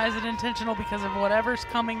 And why is it intentional? Because of whatever's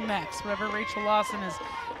coming next, whatever Rachel Lawson is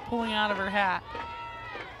pulling out of her hat.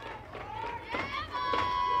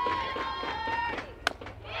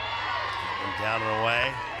 And down and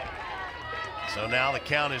away. So now the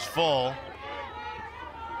count is full.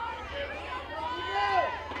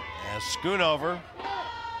 As Schoonover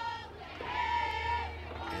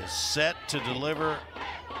is set to deliver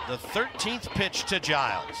the 13th pitch to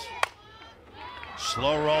Giles.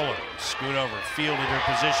 Slow roller. Schoonover fielded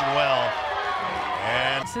her position well.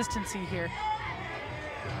 And consistency here.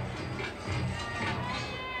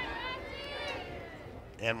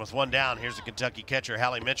 And with one down, here's the Kentucky catcher,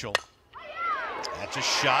 Hallie Mitchell. That's a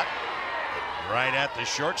shot right at the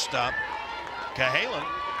shortstop, Cahalan.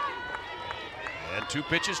 And 2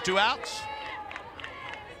 pitches, 2 outs.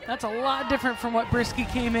 That's a lot different from what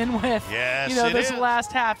Brisky came in with. Yes, you know, it this is.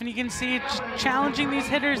 last half, and you can see it just challenging these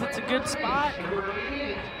hitters. It's a good spot.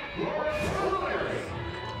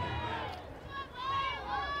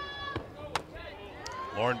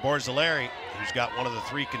 Lauren Borzilleri, who's got one of the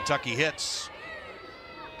 3 Kentucky hits,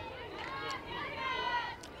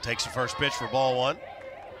 takes the first pitch for ball 1.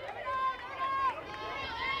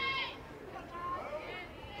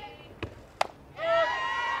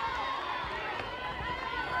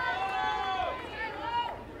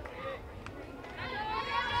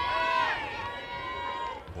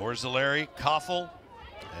 Borzilleri, Koffel,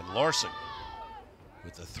 and Larson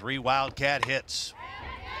with the 3 Wildcat hits.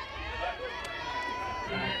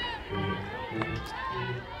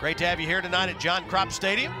 Great to have you here tonight at John Kropp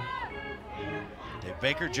Stadium. Dave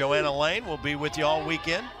Baker, Joanna Lane will be with you all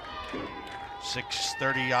weekend.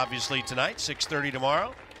 6:30 obviously tonight, 6:30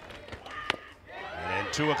 tomorrow, and then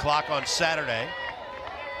 2 o'clock on Saturday.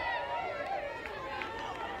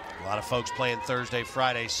 A lot of folks playing Thursday,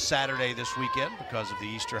 Friday, Saturday this weekend because of the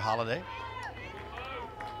Easter holiday.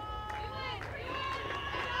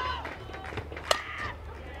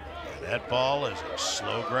 And that ball is a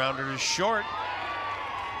slow grounder to short.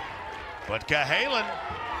 But Cahalan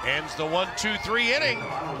ends the 1-2-3 inning.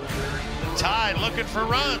 Tide looking for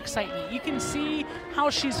runs. Excitement. You can see how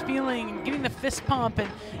she's feeling and getting the fist pump and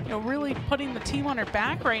really putting the team on her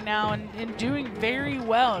back right now and doing very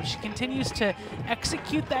well. She continues to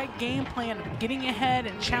execute that game plan of getting ahead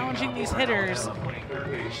and challenging these hitters.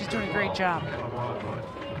 She's doing a great job.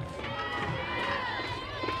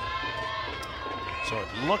 So it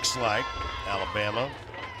looks like Alabama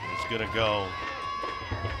is going to go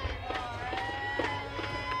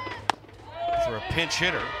for a pinch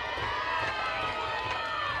hitter.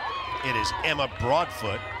 It is Emma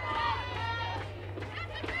Broadfoot,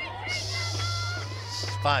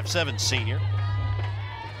 5'7" senior,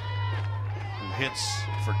 who hits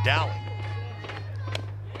for Dowling.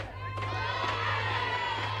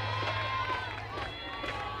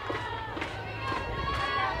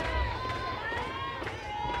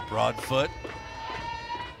 Broadfoot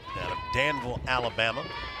out of Danville, Alabama,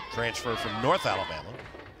 transfer from North Alabama.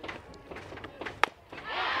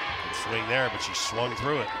 Good swing there, but she swung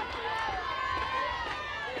through it.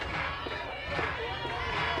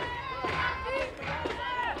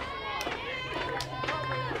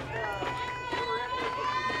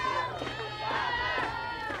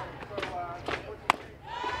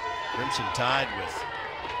 Crimson Tide with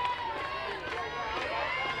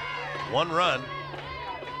 1 run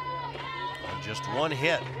on just 1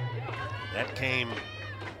 hit. That came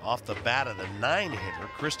off the bat of the 9-hitter,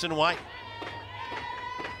 Kristen White.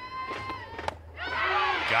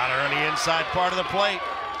 Got her on the inside part of the plate.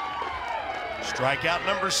 Strikeout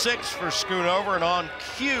number 6 for Schoonover, and on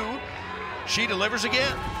cue, she delivers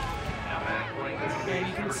again. Yeah,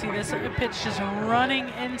 you can see this pitch just running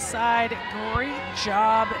inside. Great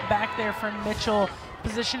job back there from Mitchell,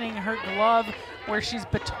 positioning her glove where she's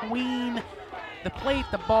between the plate,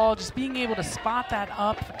 the ball, just being able to spot that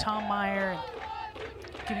up for Tom Meyer and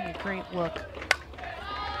getting a great look.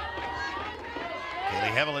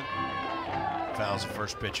 Kaylee Hevelin fouls the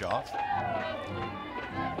first pitch off.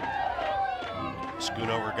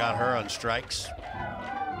 Schoonover got her on strikes.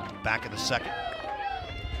 Back of the second.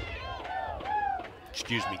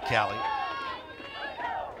 Excuse me, Callie.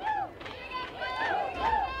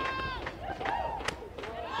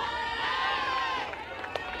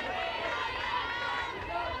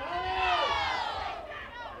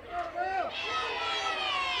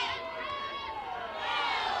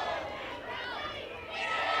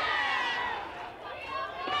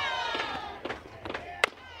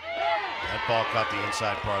 That ball caught the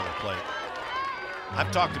inside part of the plate.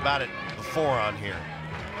 I've talked about it before on here.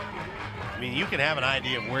 I mean, you can have an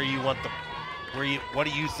idea of where you want what do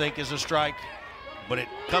you think is a strike, but it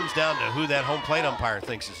comes down to who that home plate umpire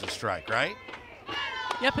thinks is a strike, right?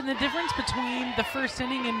 Yep, and the difference between the first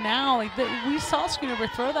inning and now, we saw Schoonover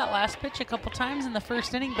throw that last pitch a couple times in the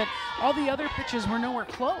first inning, but all the other pitches were nowhere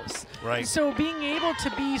close. Right. So being able to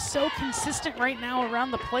be so consistent right now around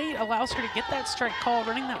the plate allows her to get that strike call,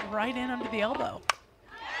 running that right in under the elbow.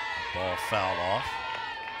 Ball fouled off.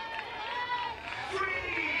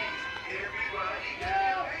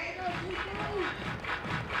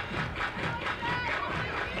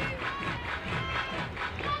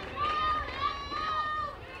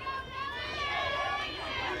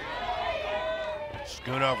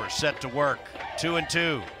 Schoonover set to work,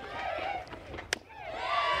 2-2.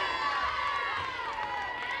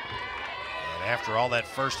 And after all that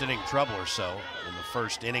first inning trouble or so, in the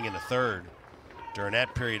first inning and the third, during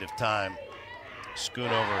that period of time,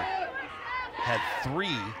 Schoonover had 3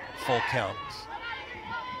 full counts.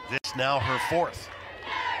 This now her 4th.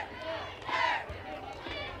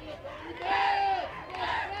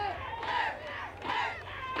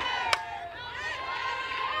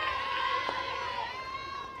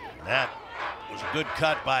 That was a good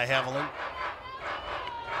cut by Hevelin.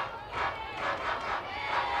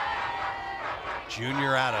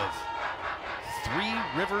 Junior out of Three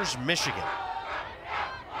Rivers, Michigan.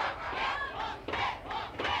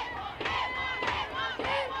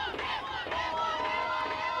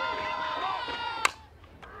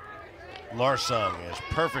 Larsung is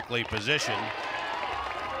perfectly positioned.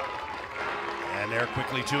 And they're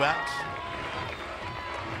quickly 2 outs.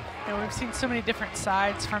 We've seen so many different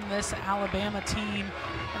sides from this Alabama team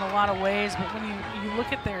in a lot of ways, but when you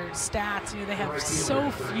look at their stats, they have so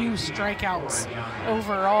few strikeouts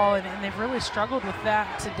overall, and they've really struggled with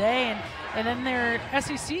that today. And in their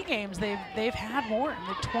SEC games, they've had more.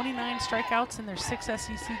 They've 29 strikeouts in their 6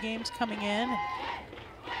 SEC games coming in.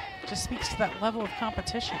 It just speaks to that level of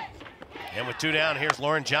competition. And with 2 down, here's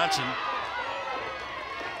Lauren Johnson.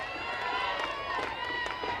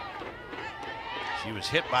 She was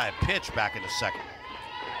hit by a pitch back in the 2nd.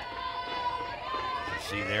 You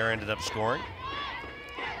see there, ended up scoring.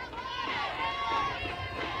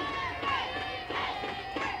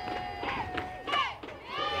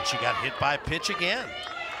 And she got hit by a pitch again.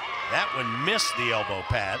 That one missed the elbow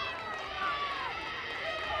pad.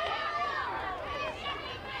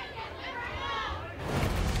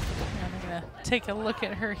 I'm gonna take a look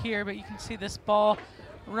at her here, but you can see this ball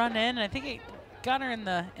run in, and I think it got her in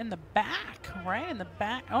the back, right? In the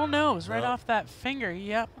back. Oh no, it was right off that finger.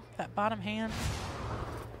 Yep, that bottom hand.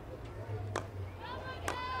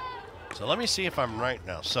 So let me see if I'm right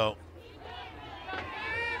now. So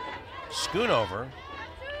Schoonover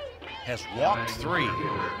has walked 3.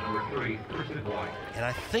 And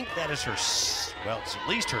I think that is her, well, it's at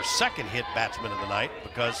least her 2nd hit batsman of the night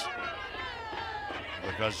because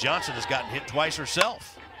Johnson has gotten hit twice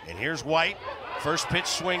herself. And here's White. First pitch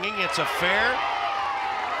swinging, it's a fair,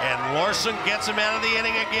 and Larsung gets him out of the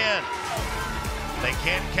inning again. They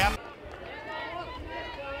can't cap.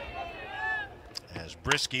 As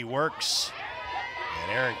Brisky works,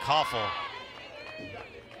 and Aaron Koffel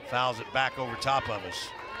fouls it back over top of us.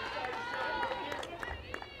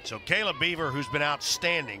 So Kayla Beaver, who's been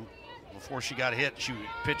outstanding before she got hit, she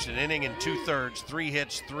pitched an inning in 2/3, 3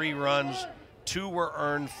 hits, 3 runs, 2 were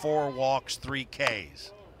earned, 4 walks, 3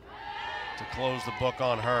 Ks. To close the book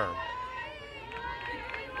on her.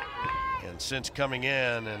 And since coming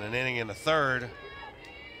in an inning in the 3rd,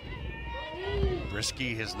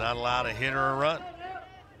 Brisky has not allowed a hit or a run.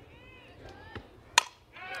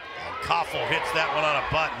 And Koffel hits that one on a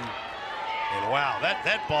button. And wow,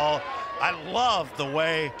 that ball, I love the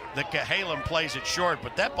way that Cahalan plays it short,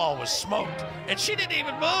 but that ball was smoked, and she didn't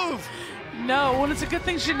even move. No, well, it's a good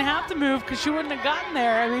thing she didn't have to move because she wouldn't have gotten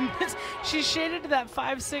there. I mean, she shaded to that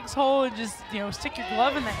 5-6 hole and just, stick your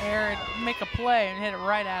glove in the air and make a play and hit it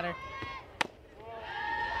right at her.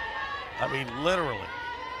 I mean, literally.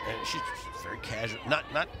 And she's very casual, not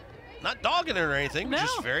dogging it or anything, no.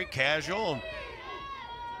 Just very casual. And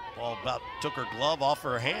ball about took her glove off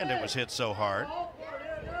her hand. It was hit so hard.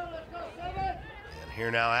 And here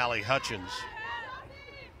now, Allie Hutchins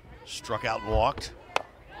struck out and walked.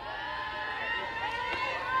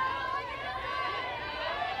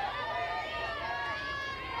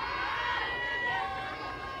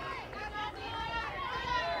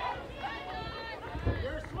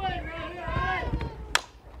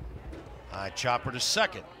 High chopper to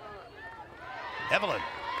 2nd. Evelyn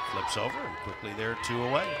flips over and quickly they're 2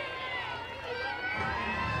 away.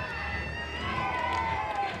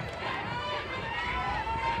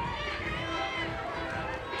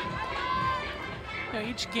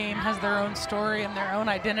 Each game has their own story and their own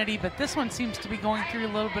identity, but this one seems to be going through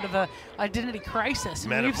a little bit of a identity crisis.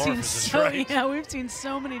 Metamorphosis, we've seen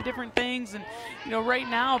so many different things, and right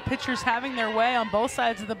now pitchers having their way on both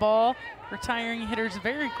sides of the ball, retiring hitters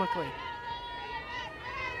very quickly.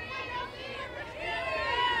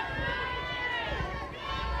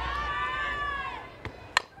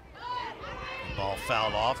 Ball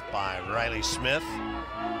fouled off by Riley Smith.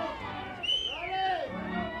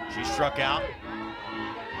 She struck out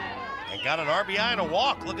and got an RBI and a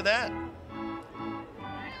walk. Look at that.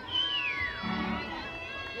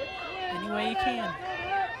 Any way you can.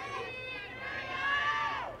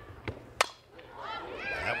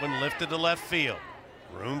 That one lifted to left field.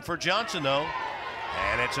 Room for Johnson, though.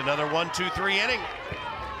 And it's another 1-2-3 inning.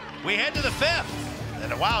 We head to the 5th,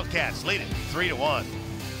 and the Wildcats lead it 3-1.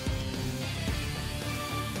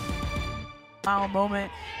 Wow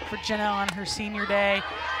moment for Jenna on her senior day.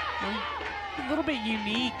 a little bit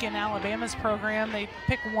unique in Alabama's program. They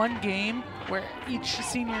pick one game where each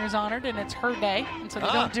senior is honored, and it's her day, and so they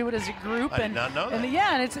don't do it as a group. I did not know that. And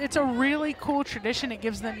yeah, and it's a really cool tradition. It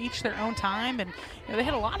gives them each their own time, and they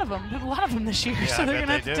had a lot of them. They had a lot of them this year, so they're going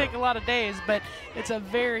to have to take a lot of days. But it's a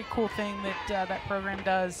very cool thing that that program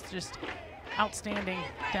does. Just outstanding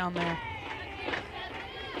down there.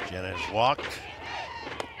 Jenna has walked.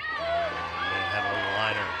 Had a little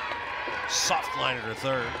liner, soft liner to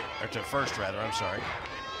third, or to first rather, I'm sorry.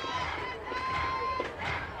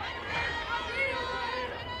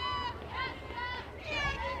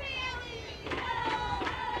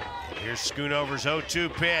 And here's Schoonover's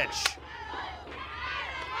 0-2 pitch.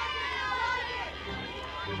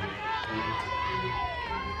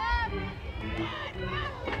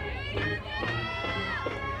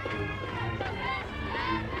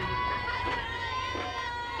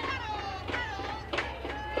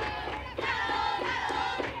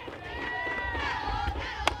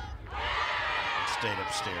 Stayed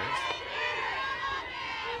upstairs.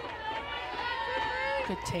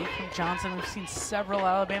 Good take from Johnson. We've seen several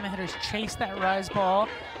Alabama hitters chase that rise ball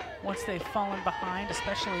once they've fallen behind,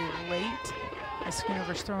 especially late. As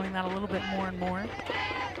Schoonover's throwing that a little bit more and more.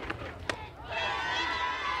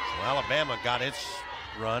 So Alabama got its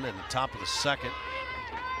run in the top of the second.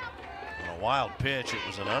 On a wild pitch, it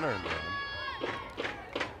was an unearned run.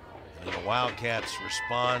 And then the Wildcats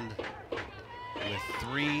respond with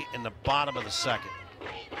 3 in the bottom of the second.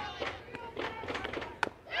 And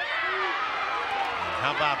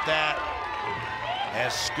how about that?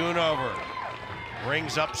 As Schoonover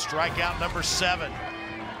rings up strikeout number 7.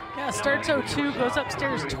 Yeah, starts 0-2, goes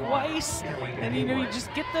upstairs twice, and you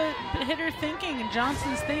just get the hitter thinking, and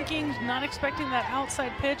Johnson's thinking, not expecting that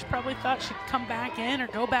outside pitch, probably thought she'd come back in or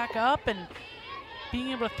go back up, and being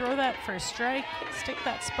able to throw that for a strike, stick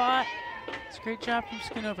that spot. It's a great job from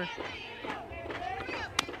Schoonover.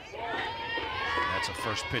 That's a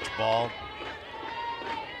first pitch ball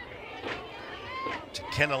to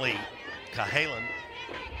Kennelly Cahalan.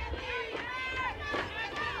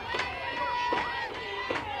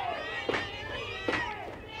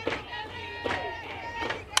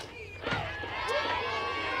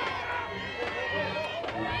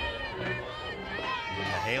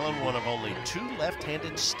 Cahalan, one of only 2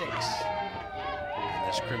 left-handed sticks in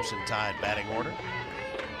this Crimson Tide batting order.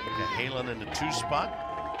 Cahalan in the 2 spot.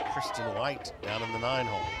 Kristen White down in the 9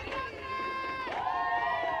 hole.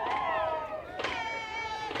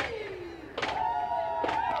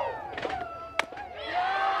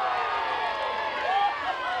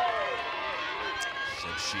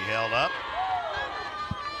 Since she held up.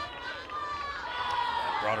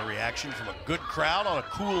 That brought a reaction from a good crowd on a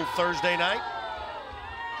cool Thursday night.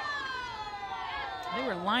 They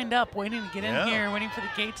were lined up waiting to get in here, waiting for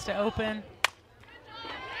the gates to open.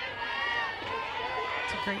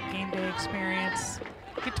 Great game day experience.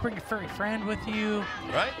 Get to bring a furry friend with you.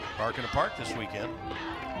 Right, Park in the Park this weekend.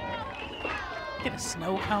 Get a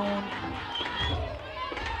snow cone.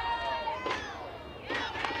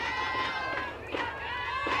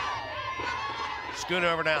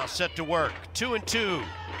 Schoonover now, set to work. 2-2.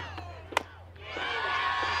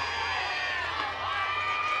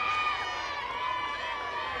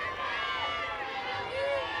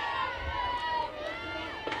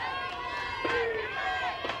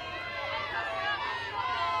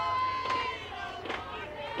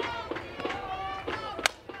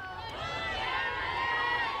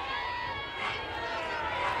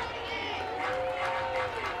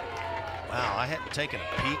 I hadn't taken a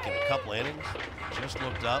peek in a couple innings, just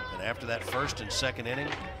looked up, and after that first and second inning,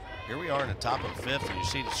 here we are in the top of the 5th, and you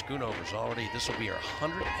see the Schoonover's already, this will be her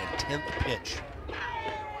 110th pitch. And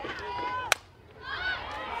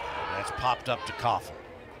that's popped up to Coughlin.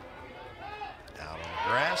 Out on the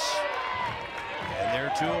grass, and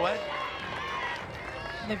they're 2 away.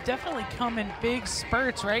 They've definitely come in big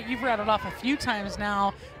spurts, right? You've rattled off a few times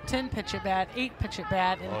now, 10 pitch at bat, 8 pitch at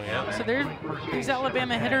bat. And so they're these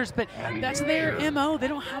Alabama hitters, but that's their MO. They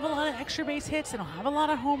don't have a lot of extra base hits. They don't have a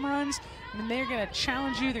lot of home runs. I mean, they're going to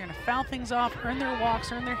challenge you. They're going to foul things off, earn their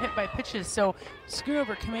walks, earn their hit by pitches. So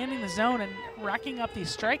Schoonover commanding the zone and racking up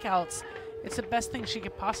these strikeouts, it's the best thing she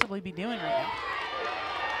could possibly be doing right now.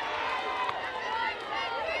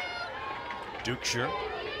 Dukeshire.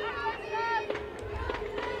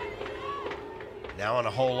 Now on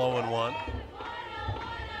a whole 0-1.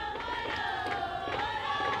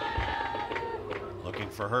 Looking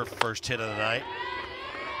for her first hit of the night.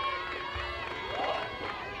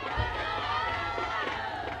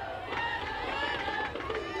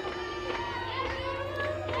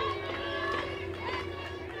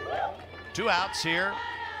 Two outs here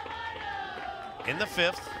in the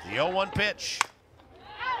 5th, the 0-1 pitch.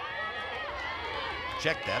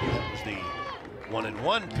 Check that. That was the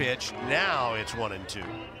 1-1 pitch. Now it's 1-2.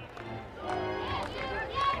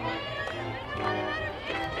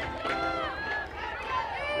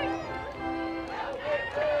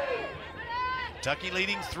 Kentucky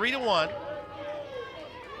leading 3-1.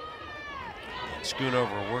 And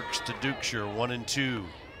Schoonover works to Dukeshire, 1-2.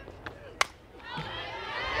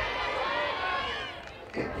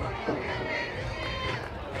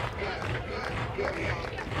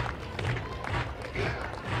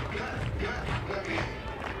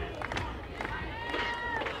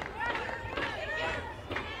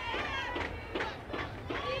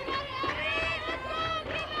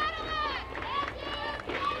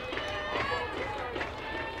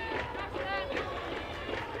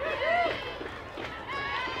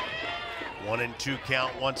 One and two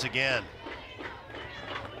count once again.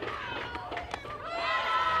 And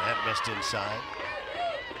that missed inside.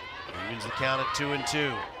 Evens the count at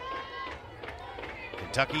 2-2.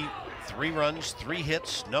 Kentucky, 3 runs, 3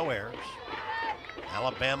 hits, no errors.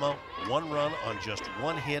 Alabama, 1 run on just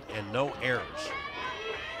 1 hit and no errors.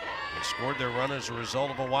 They scored their run as a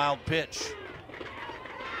result of a wild pitch.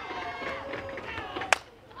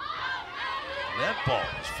 And that ball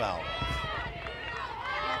is fouled off.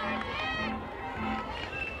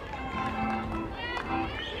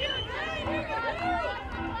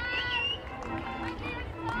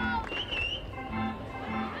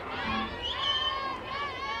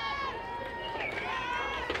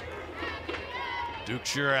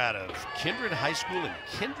 Dukeshire out of Kindred High School in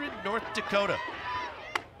Kindred, North Dakota.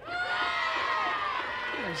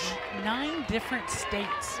 There's 9 different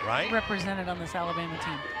states represented on this Alabama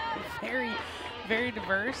team. Very, very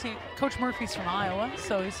diverse. Coach Murphy's from Iowa,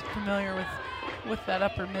 so he's familiar with that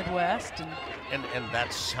upper Midwest. And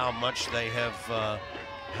that's how much they have,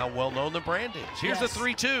 how well known the brand is. Here's the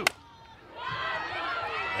 3-2.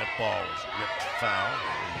 That ball was ripped foul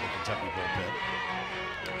in the Kentucky bullpen.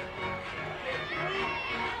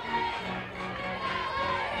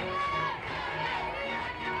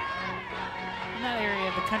 In that area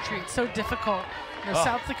of the country, it's so difficult. You know,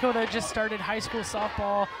 South Dakota just started high school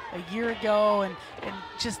softball a year ago, and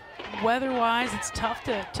just weather-wise, it's tough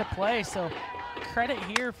to play. So credit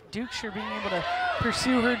here for Dukeshire being able to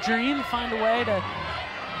pursue her dream, find a way to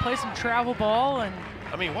play some travel ball. And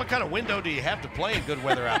I mean, what kind of window do you have to play in good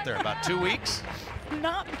weather out there? About 2 weeks?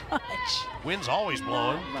 Not much. Wind's always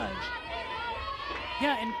blowing. Not much.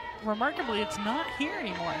 Yeah, and remarkably, it's not here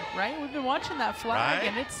anymore, right? We've been watching that flag,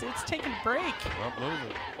 and it's taking a break. Well,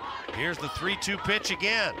 moving. Here's the 3-2 pitch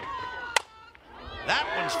again. That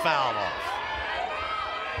one's fouled off.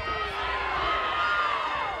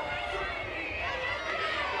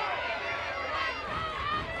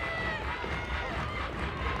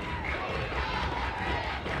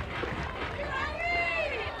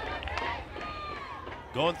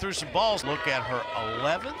 Going through some balls. Look at her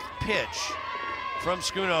 11th pitch from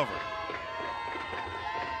Schoonover.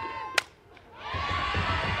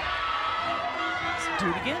 Let's do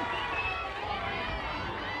it again.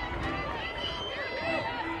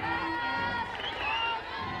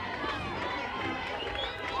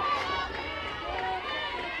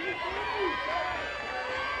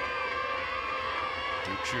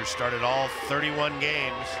 Dukeshire started all 31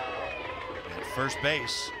 games at first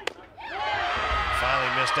base.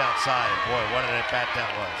 Finally missed outside. Boy, what an at-bat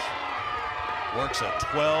that was. Works a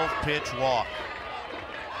 12-pitch walk.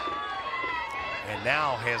 And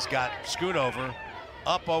now has got Schoonover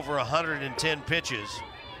up over 110 pitches.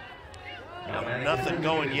 Now, nothing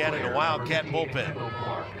going yet in the Wildcat bullpen.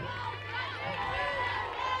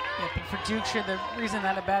 Yeah, but for Dukeshire, the reason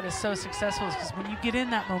that at-bat is so successful is because when you get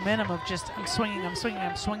in that momentum of just I'm swinging, I'm swinging,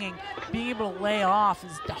 I'm swinging, being able to lay off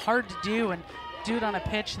is hard to do, and do it on a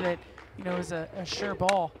pitch that, you know, is a sure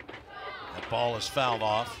ball. That ball is fouled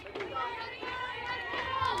off.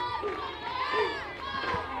 So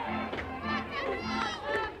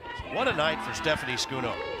what a night for Stephanie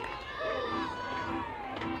Schoonover.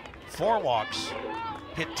 4 walks,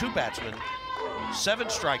 hit 2 batsmen, 7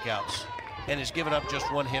 strikeouts, and has given up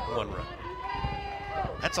just 1 hit, 1 run.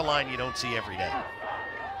 That's a line you don't see every day.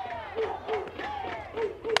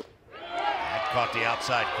 That caught the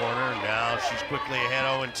outside corner. Now she's quickly ahead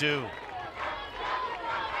 0-2.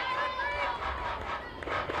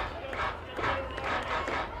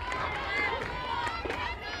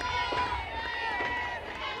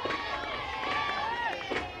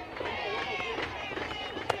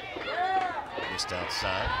 Missed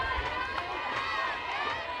outside.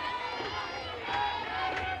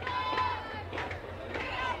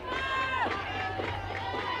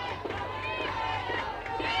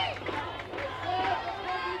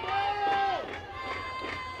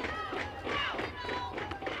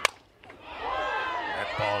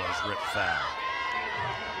 rip foul.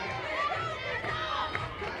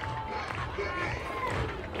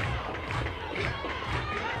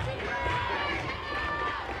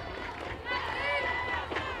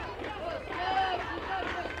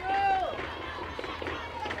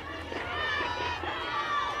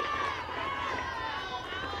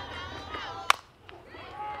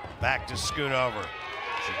 Back to Schoonover.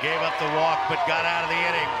 She gave up the walk, but got out of the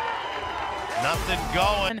inning. Nothing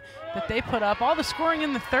going. That they put up, all the scoring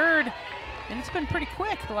in the third, and it's been pretty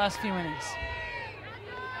quick the last few innings.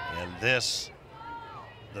 And this,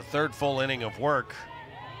 the third full inning of work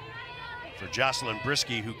for Jocelyn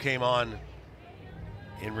Brisky, who came on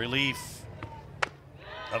in relief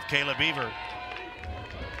of Kayla Beaver.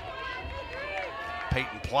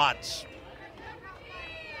 Peyton Plotz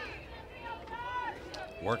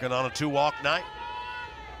working on a 2-walk night.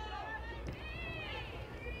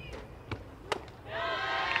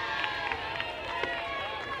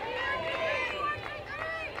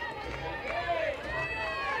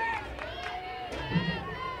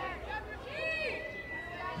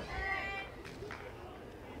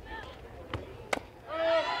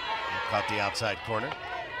 Caught the outside corner.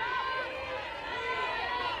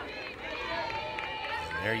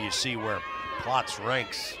 And there you see where Plotz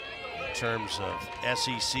ranks in terms of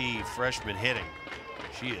SEC freshman hitting.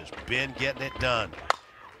 She has been getting it done.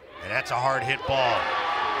 And that's a hard hit ball.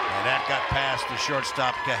 And that got past the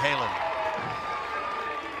shortstop, Cahalan.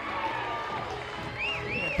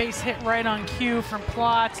 Base hit right on cue from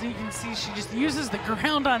Plotz. You can see she just uses the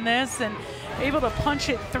ground on this and able to punch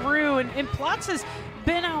it through. And Plotz has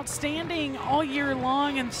been outstanding all year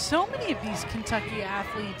long, and so many of these Kentucky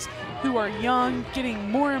athletes who are young getting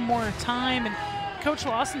more and more time. And Coach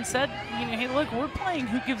Lawson said, you know, hey, look, we're playing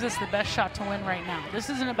who gives us the best shot to win right now. This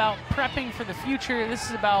isn't about prepping for the future. This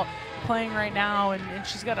is about playing right now, and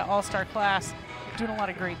she's got an all-star class doing a lot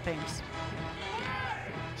of great things.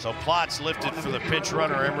 So Plotz lifted for the pinch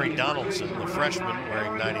runner, Emery Donaldson, the freshman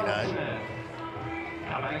wearing 99.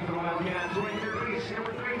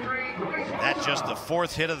 That's just the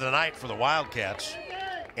 4th hit of the night for the Wildcats.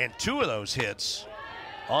 And 2 of those hits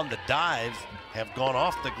on the dive have gone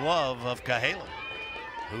off the glove of Cahalan,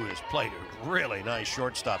 who has played a really nice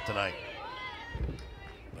shortstop tonight.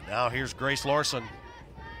 But now here's Grace Lawson,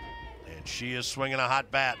 and she is swinging a hot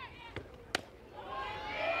bat.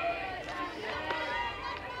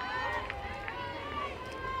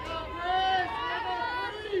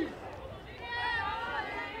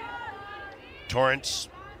 Torrance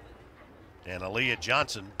and Aaliyah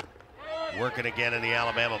Johnson working again in the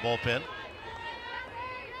Alabama bullpen.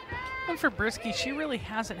 And for Brisky, she really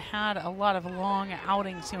hasn't had a lot of long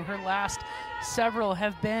outings. You know, her last several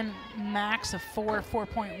have been max of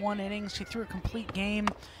 4.1 innings. She threw a complete game,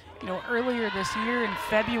 you know, earlier this year in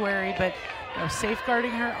February, but you know,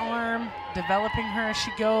 safeguarding her arm, developing her as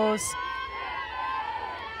she goes.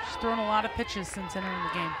 She's thrown a lot of pitches since entering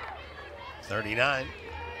the game. 39.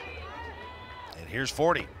 And here's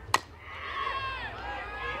 40.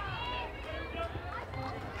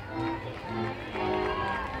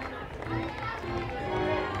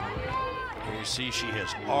 Here you see she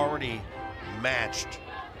has already matched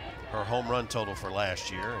her home run total for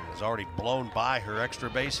last year and has already blown by her extra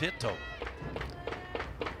base hit total.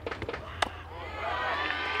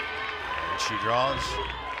 And she draws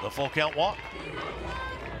the full count walk.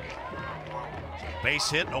 Base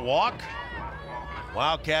hit and a walk.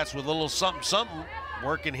 Wildcats with a little something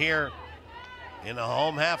working here in the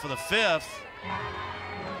home half of the 5th. I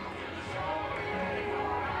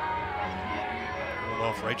don't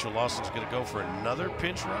know if Rachel Lawson's going to go for another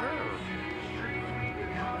pinch runner or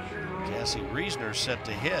Cassie Reisner set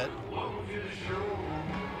to hit.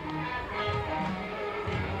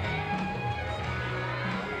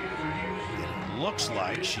 And it looks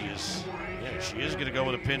like she is going to go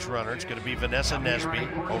with a pinch runner. It's going to be Vanessa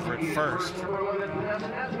Nesby over at first.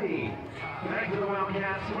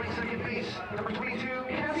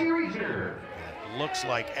 It looks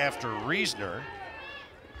like after Reisner,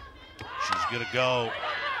 she's going to go,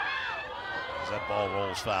 as that ball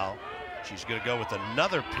rolls foul, she's going to go with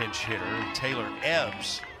another pinch hitter, Taylor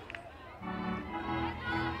Ebbs,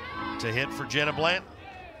 to hit for Jenna Blanton.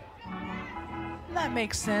 That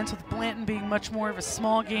makes sense with Blanton being much more of a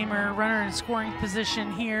small gamer, runner in scoring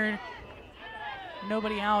position here.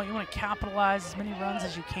 Nobody out. You want to capitalize as many runs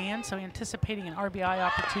as you can, so anticipating an RBI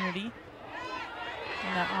opportunity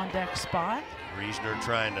in that on-deck spot. Reisner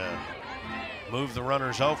trying to move the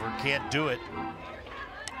runners over, can't do it.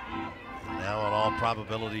 Now in all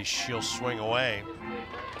probability she'll swing away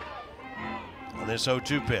on this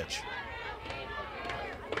 0-2 pitch.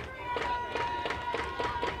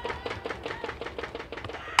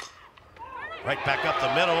 Right back up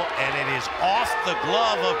the middle, and it is off the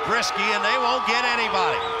glove of Brisky, and they won't get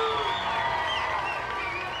anybody.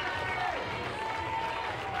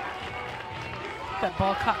 That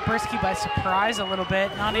ball caught Brisky by surprise a little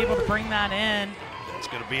bit, not able to bring that in. That's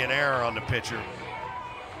going to be an error on the pitcher.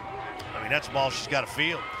 I mean, that's a ball she's got to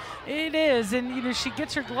field. It is, and you know, she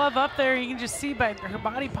gets her glove up there, you can just see by her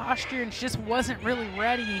body posture, and she just wasn't really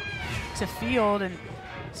ready to field. And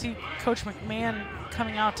see Coach McMahon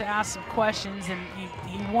coming out to ask some questions, and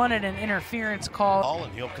he wanted an interference call.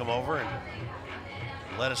 And he'll come over and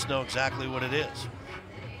let us know exactly what it is.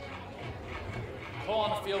 Call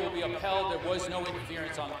on the field will be upheld. There was no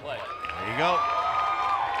interference on the play. There you go.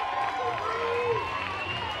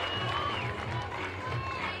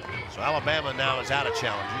 So Alabama now is out of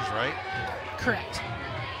challenges, right? Correct.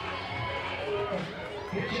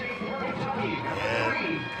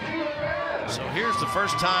 And so here's the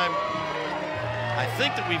first time I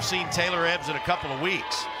think that we've seen Taylor Ebbs in a couple of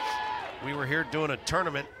weeks. We were here doing a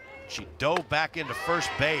tournament. She dove back into first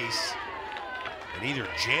base and either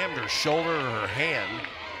jammed her shoulder or her hand.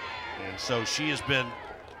 And so she has been.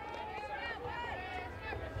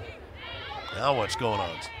 Now what's going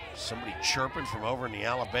on? Somebody chirping from over in the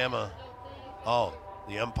Alabama. Oh,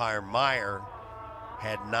 the umpire Meyer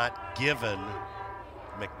had not given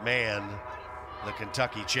McMahon the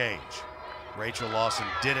Kentucky change. Rachel Lawson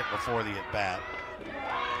did it before the at-bat.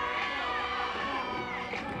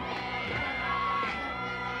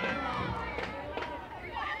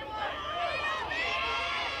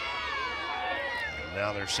 And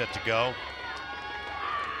now they're set to go.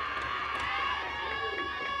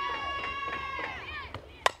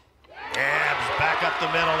 Back up the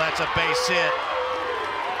middle, that's a base hit.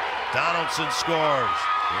 Donaldson scores.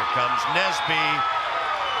 Here comes Nesby.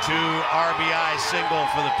 2 RBI single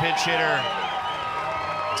for the pinch hitter,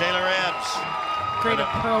 Taylor Ebbs. Great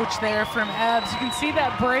approach there from Ebbs. You can see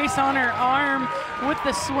that brace on her arm with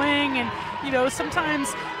the swing, and you know, sometimes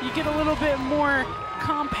you get a little bit more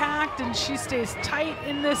compact and she stays tight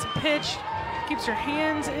in this pitch, keeps her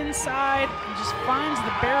hands inside and just finds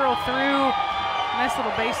the barrel through. Nice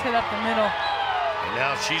little base hit up the middle. And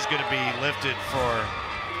now she's going to be lifted for,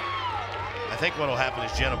 I think what will happen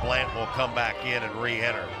is Jenna Blanton will come back in and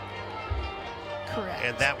re-enter. Correct.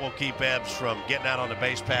 And that will keep Ebbs from getting out on the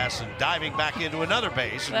base pass and diving back into another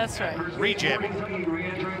base. That's right. Re-jamming.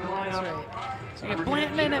 That's right. So we get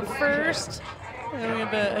Blanton in at first, and we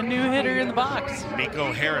have a new hitter in the box.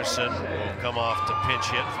 Miko Harrison will come off to pinch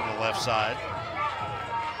hit from the left side.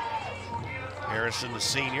 Harrison, the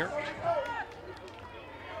senior.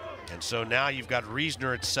 And so now you've got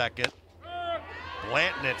Reisner at second,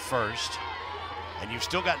 Blanton at first, and you've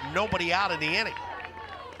still got nobody out in the inning.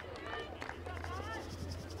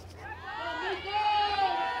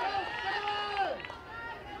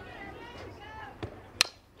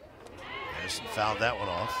 Harrison fouled that one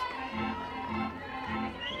off.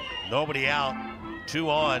 Nobody out, 2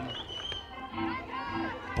 on.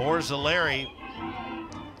 Borzelleri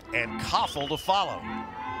and Koffel to follow.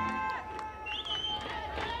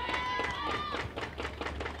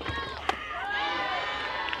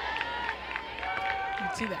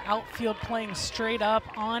 See the outfield playing straight up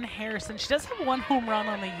on Harrison. She does have 1 home run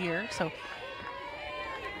on the year, so.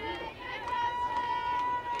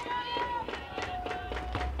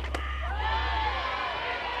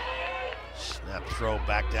 Snap throw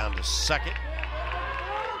back down to second.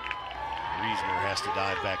 Reisner has to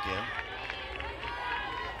dive back in.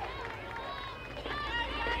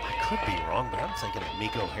 I could be wrong, but I'm thinking that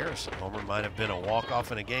Miko Harrison homer might have been a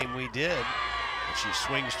walk-off in a game we did. But she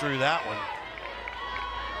swings through that one.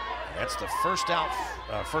 That's the first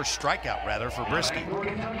strikeout rather for Brisky.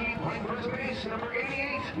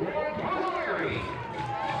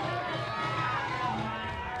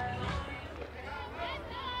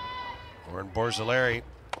 Warren Borzelleri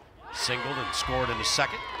singled and scored in the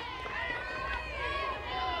second.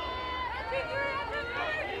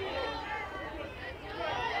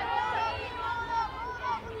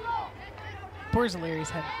 Borzeleri's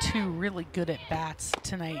had 2 really good at-bats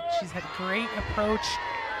tonight. She's had great approach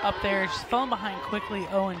up there. She's fallen behind quickly,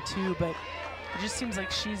 0-2, but it just seems like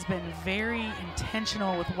she's been very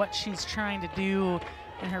intentional with what she's trying to do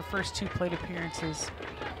in her first 2 plate appearances.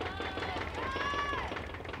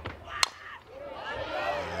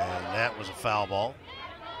 And that was a foul ball.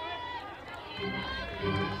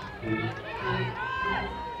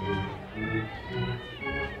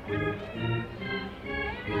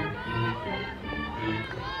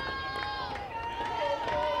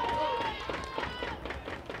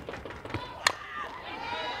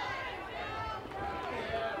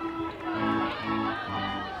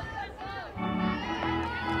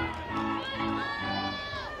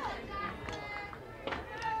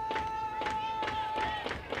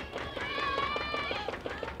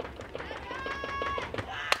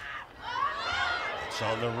 It's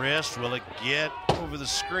on the wrist. Will it get over the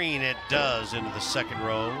screen? It does, into the second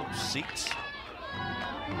row seats.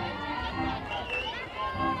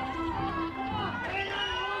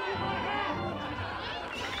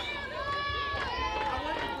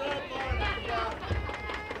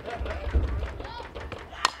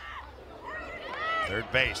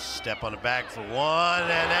 Third base, step on the bag for one, and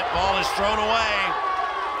that ball is thrown away.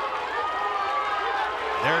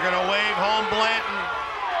 They're going to wave home Blanton.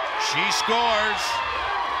 She scores.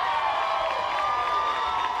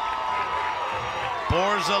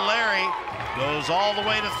 Borzilleri goes all the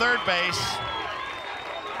way to third base.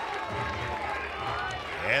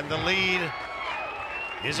 And the lead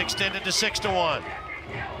is extended to 6-1.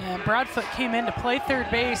 And Broadfoot came in to play third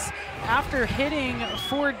base after hitting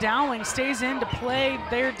for Dowling, stays in to play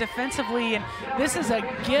there defensively, and this is a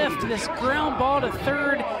gift. This ground ball to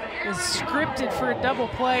third is scripted for a double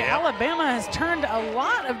play. Yep. Alabama has turned a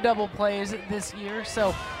lot of double plays this year,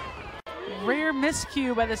 so rare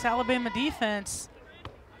miscue by this Alabama defense.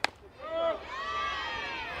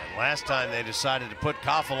 And last time they decided to put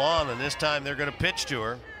Koffel on, and this time they're going to pitch to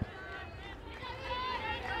her.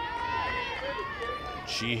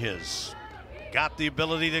 She has got the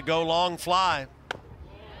ability to go long fly.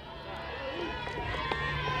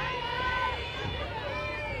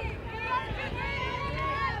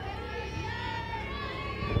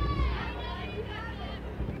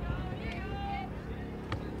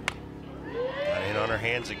 Got in on her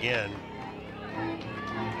hands again.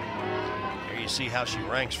 Here you see how she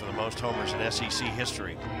ranks for the most homers in SEC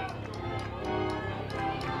history.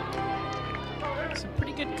 Some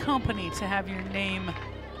pretty good company to have your name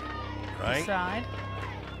Right? aside.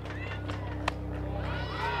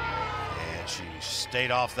 And she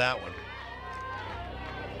stayed off that one.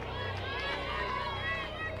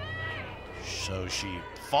 So she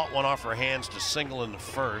fought one off her hands to single in the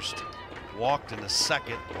first, walked in the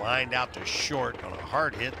second, lined out to short on a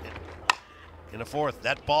hard hit in the fourth.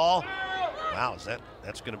 That ball, wow,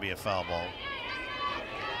 that's going to be a foul ball.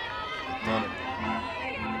 I thought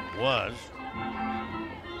it was.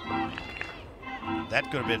 That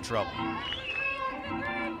could have been trouble.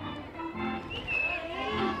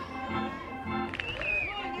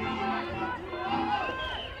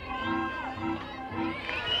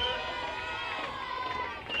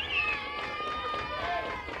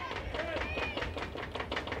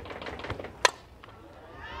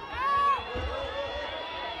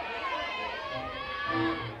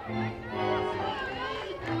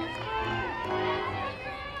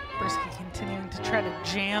 Brisky continuing to try to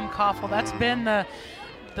jam Koffel. That's been the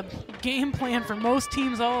game plan for most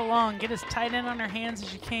teams all along. Get as tight in on her hands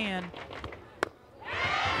as you can.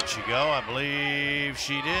 Did she go? I believe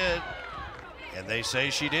she did. And they say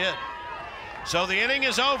she did. So the inning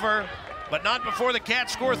is over, but not before the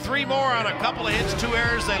Cats score 3 more on a couple of hits, 2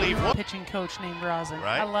 errors. They leave one. Pitching coach named Rosin.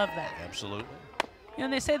 Right. I love that. Absolutely. You know,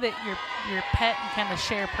 they say that your pet and kind of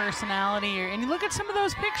share personality, and you look at some of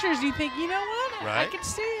those pictures, you think, you know what? Right. I can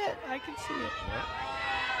see it. I can see it.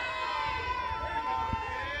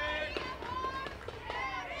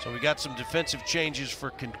 So we got some defensive changes for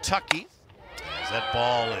Kentucky. As that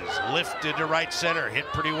ball is lifted to right center, hit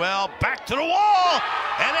pretty well, back to the wall,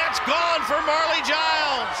 and that's gone for Marley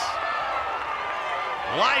Giles.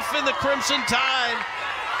 Life in the Crimson Tide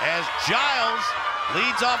as Giles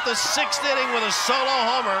leads off the 6th inning with a solo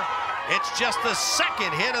homer. It's just the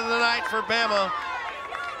 2nd hit of the night for Bama,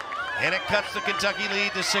 and it cuts the Kentucky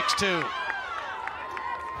lead to 6-2.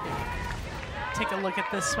 Take a look at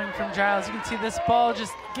this swing from Giles. You can see this ball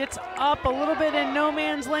just gets up a little bit in no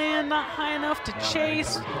man's land, not high enough to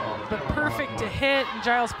chase, but perfect to hit, and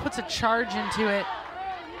Giles puts a charge into it.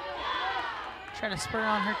 Trying to spur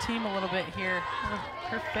on her team a little bit here.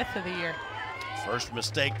 Her 5th of the year. First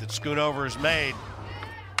mistake that Schoonover has made.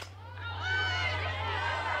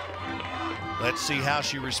 Let's see how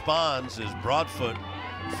she responds as Broadfoot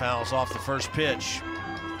fouls off the first pitch.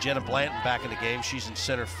 Jenna Blanton back in the game. She's in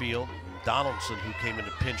center field. Donaldson, who came in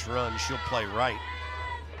to pinch run, she'll play right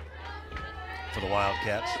for the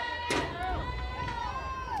Wildcats.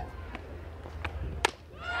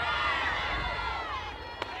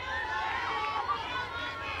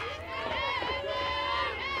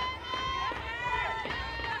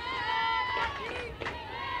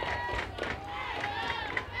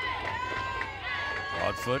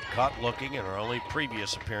 Broadfoot caught looking in her only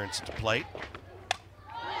previous appearance at the plate.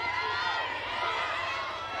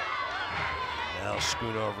 Now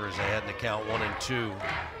Schoonover is ahead in the count 1-2.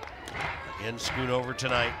 Again, Schoonover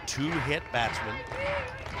tonight, 2-hit batsman.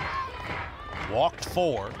 Walked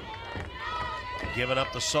 4. Given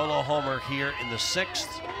up the solo homer here in the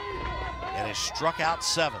 6th. And has struck out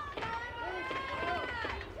 7.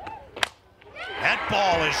 That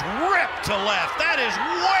ball is ripped to left. That is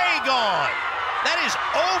way gone. That is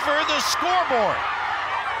over the scoreboard.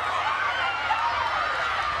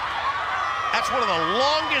 That's one of the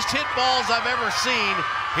longest hit balls I've ever seen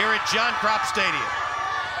here at John Kropp Stadium.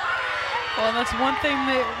 Well, and that's one thing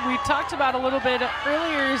that we talked about a little bit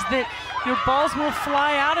earlier is that balls will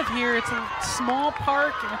fly out of here. It's a small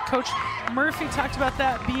park, and Coach Murphy talked about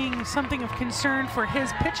that being something of concern for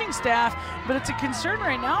his pitching staff, but it's a concern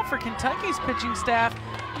right now for Kentucky's pitching staff.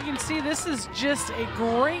 You can see this is just a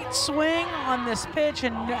great swing on this pitch,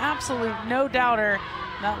 and absolute no doubter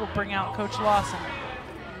that will bring out Coach Lawson.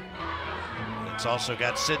 It's also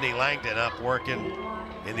got Sidney Langdon up working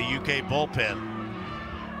in the UK bullpen.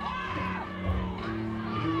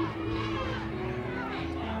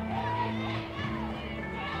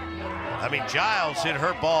 I mean, Giles hit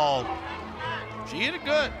her ball. She hit it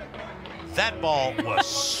good. That ball was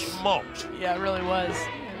smoked. Yeah, it really was.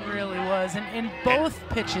 It really was. And in both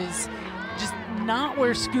pitches, just not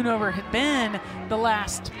where Schoonover had been the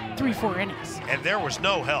last 3-4 innings. And there was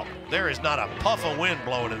no help. There is not a puff of wind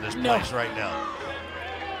blowing in this place right now.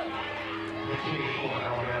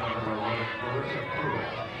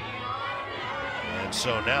 And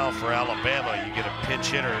so now for Alabama, you get a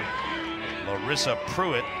pinch hitter, Larissa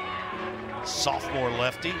Pruitt, sophomore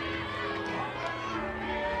lefty.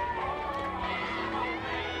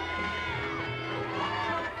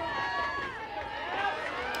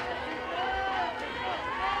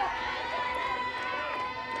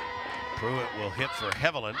 Pruitt will hit for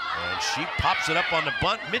Heveland, and she pops it up on the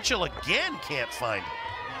bunt. Mitchell again can't find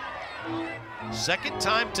it. Second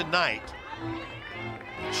time tonight,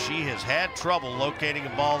 she has had trouble locating a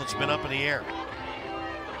ball that's been up in the air.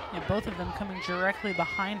 Yeah, both of them coming directly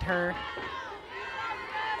behind her.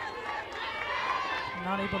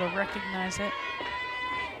 Not able to recognize it.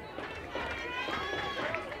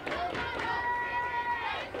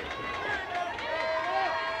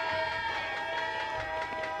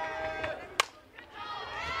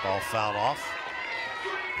 Ball fouled off.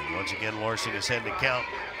 And once again, Lorsing is heading to count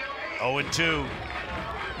 0-2.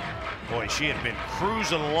 Boy, she had been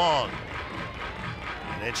cruising along.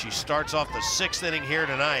 And then she starts off the 6th inning here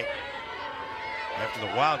tonight after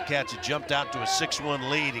the Wildcats had jumped out to a 6-1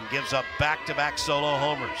 lead and gives up back-to-back solo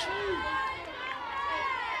homers.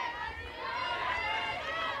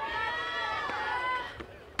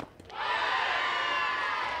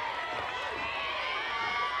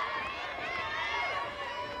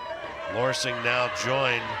 Lorsing now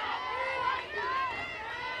joined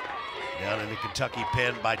down in the Kentucky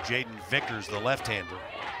pen by Jaden Vickers, the left-hander.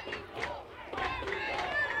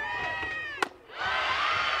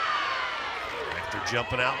 After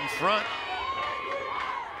jumping out in front.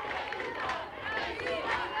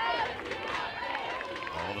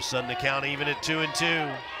 All of a sudden the count even at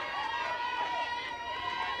 2-2.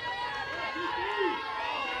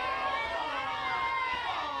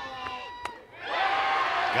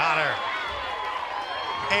 Got her.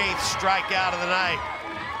 8th strikeout of the night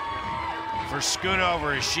for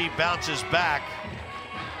Schoonover as she bounces back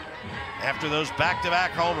after those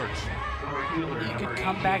back-to-back homers. A good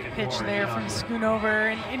comeback pitch there from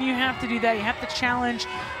Schoonover, and you have to do that. You have to challenge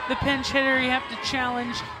the pinch hitter. You have to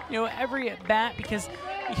challenge, every at bat, because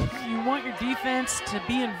you want your defense to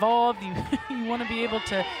be involved. You want to be able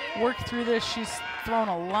to work through this. She's thrown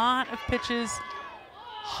a lot of pitches.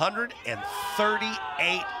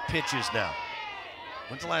 138 pitches now.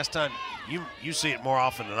 When's the last time you see it more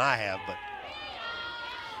often than I have, but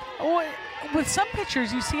with some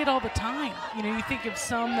pitchers you see it all the time. You think of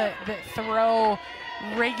some that throw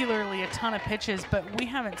regularly a ton of pitches, but we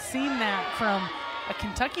haven't seen that from a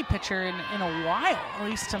Kentucky pitcher in a while, at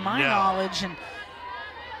least to my knowledge, and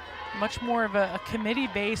much more of a committee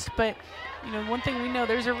based. But one thing we know,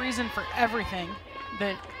 there's a reason for everything,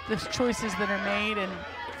 that there's choices that are made, and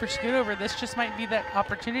for Schoonover, this just might be that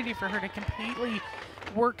opportunity for her to completely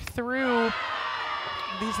work through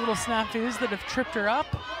these little snafus that have tripped her up.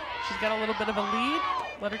 She's got a little bit of a lead.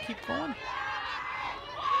 Let her keep going.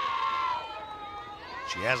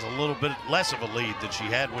 She has a little bit less of a lead than she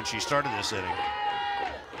had when she started this inning.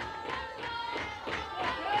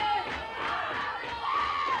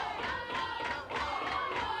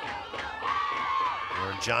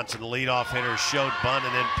 Lauren Johnson, the leadoff hitter, showed bunt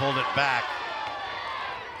and then pulled it back.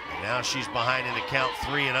 And now she's behind in the count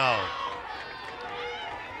 3-0.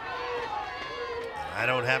 I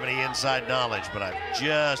don't have any inside knowledge, but I've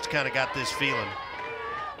just kind of got this feeling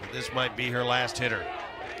that this might be her last hitter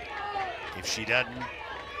if she doesn't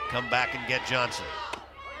come back and get Johnson.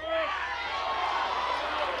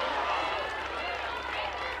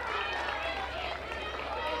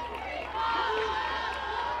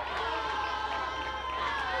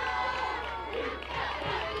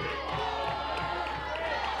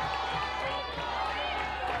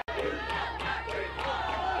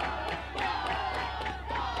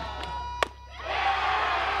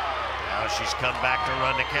 she's come back to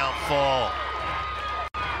run the count full.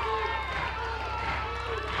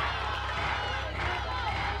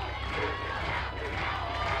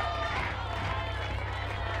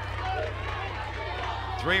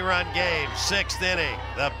 Three-run game, 6th inning.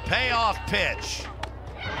 The payoff pitch.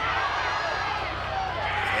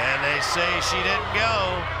 And they say she didn't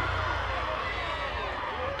go.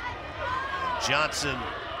 And Johnson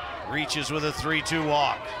reaches with a 3-2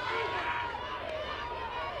 walk.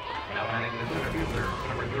 Now batting the center fielder,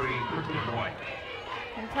 number 3, Kristen White.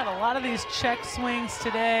 We've had a lot of these check swings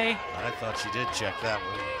today. I thought she did check that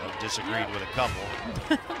one. I disagreed with a couple.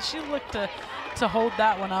 She looked to hold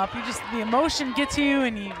that one up. The emotion gets you,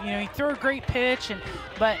 and you throw a great pitch,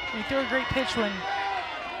 but you throw a great pitch when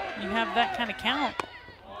you have that kind of count.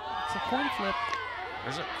 It's a coin flip.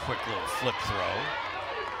 There's a quick little flip throw.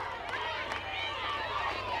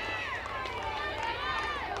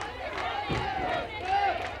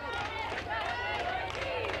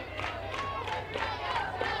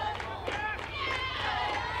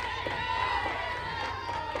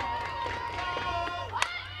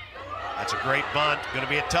 That's a great bunt. Going to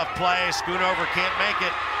be a tough play. Schoonover can't make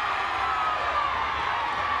it.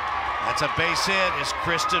 That's a base hit. It's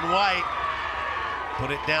Kristen White.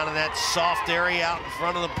 Put it down in that soft area out in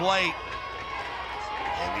front of the plate.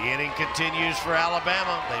 And the inning continues for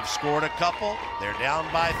Alabama. They've scored a couple. They're down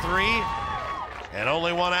by 3 and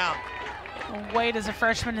only 1 out. White, as a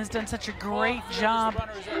freshman, has done such a great job. The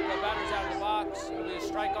batter's out of the box. It'll be a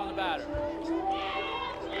strike on the batter.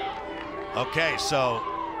 Okay, so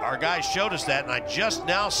our guys showed us that, and I just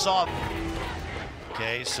now saw.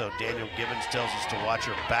 Okay, so Daniel Gibbons tells us to watch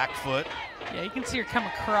her back foot. Yeah, you can see her come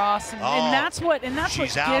across, and that's what she's what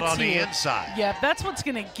gets out on you. the inside. Yeah, that's what's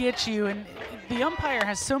going to get you. And the umpire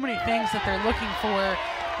has so many things that they're looking for.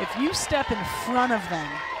 If you step in front of them,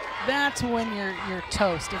 that's when you're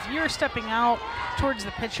toast. If you're stepping out towards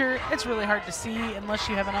the pitcher, it's really hard to see unless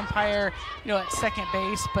you have an umpire, at second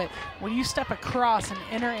base. But when you step across and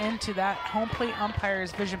enter into that home plate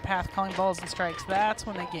umpire's vision path calling balls and strikes, that's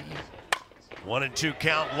when they get you. 1-2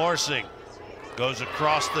 count. Lorsing goes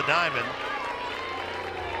across the diamond.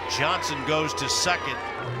 Johnson goes to second,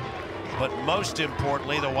 but most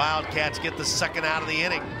importantly, the Wildcats get the second out of the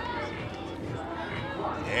inning.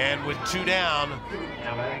 And with 2 down,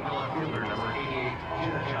 Now batting the left fielder, number 88,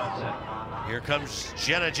 Jenna Johnson. here comes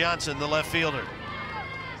Jenna Johnson, the left fielder.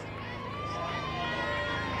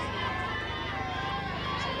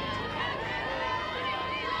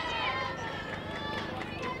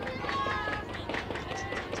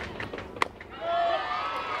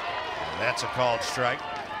 And that's a called strike.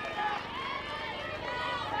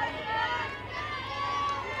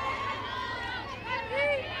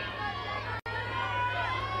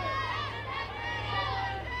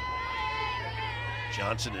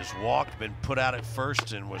 Johnson has walked, been put out at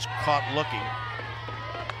first, and was caught looking.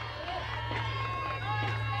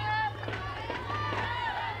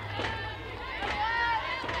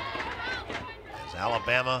 As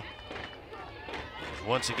Alabama has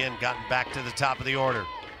once again gotten back to the top of the order.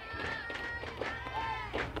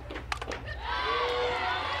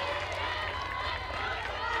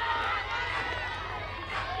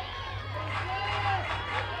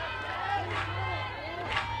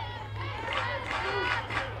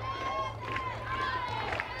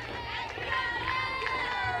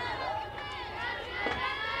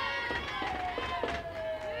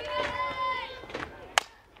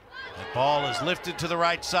 Ball is lifted to the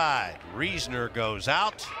right side. Reasoner goes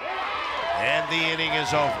out, and the inning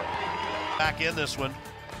is over. Back in this one,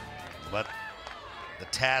 but the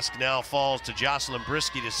task now falls to Jocelyn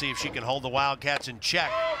Brisky to see if she can hold the Wildcats in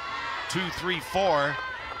check. 2-3-4,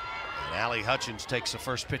 and Allie Hutchins takes the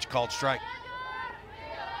first pitch called strike.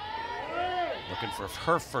 Looking for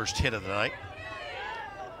her first hit of the night.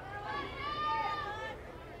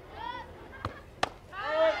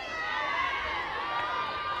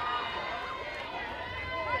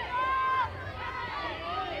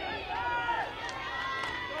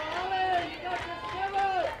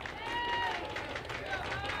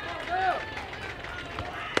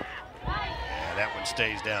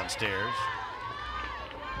 Stays downstairs.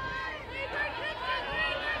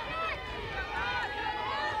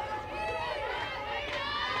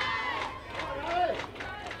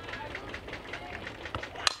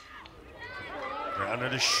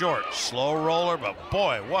 Grounded to short, slow roller, but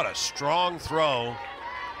boy, what a strong throw.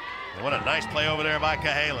 And what a nice play over there by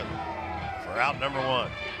Cahalan for out number 1.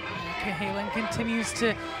 Cahalan continues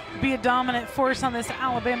to be a dominant force on this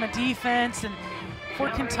Alabama defense, and for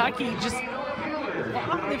Kentucky,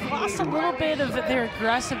 they've lost a little bit of their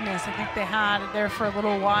aggressiveness. I think they had there for a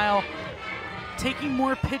little while. taking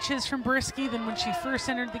more pitches from Brisky than when she first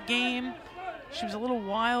entered the game. She was a little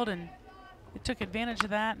wild, and they took advantage of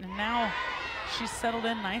that, and now she's settled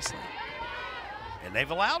in nicely. And they've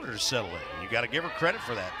allowed her to settle in. You got to give her credit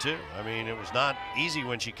for that, too. I mean, it was not easy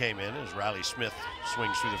when she came in as Riley Smith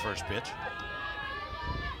swings through the first pitch.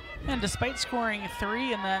 And despite scoring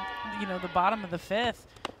 3 in the bottom of the 5th,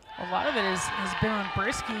 a lot of it has been on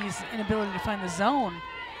Brisky's inability to find the zone,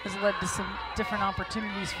 has led to some different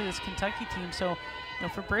opportunities for this Kentucky team. So,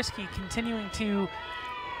 for Brisky, continuing to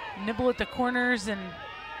nibble at the corners and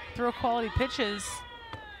throw quality pitches.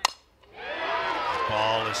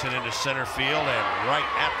 Ball is hit into center field and right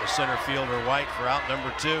at the center fielder White for out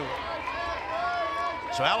number 2.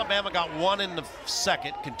 So Alabama got 1 in the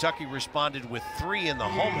second. Kentucky responded with 3 in the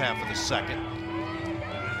home half of the second.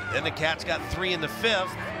 Then the Cats got 3 in the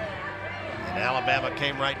 5th. And Alabama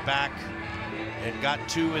came right back and got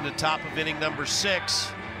 2 in the top of inning number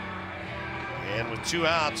 6. And with 2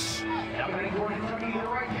 outs. Now batting for Kentucky, the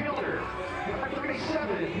right fielder, number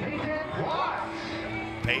 37,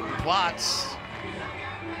 Peyton Plotz.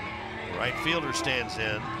 The right fielder stands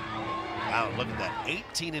in. Wow, look at that.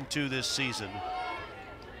 18-2 this season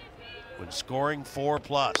when scoring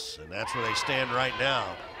 4+, and that's where they stand right now.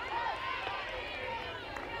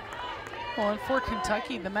 Well, and for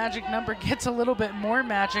Kentucky, the magic number gets a little bit more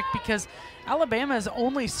magic because Alabama has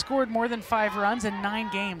only scored more than 5 runs in 9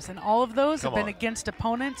 games, and all of those have been against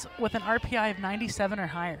opponents with an RPI of 97 or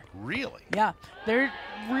higher. Really? Yeah, they're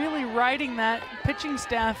really riding that pitching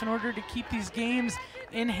staff in order to keep these games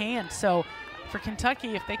in hand. So for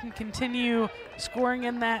Kentucky, if they can continue scoring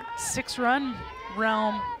in that 6-run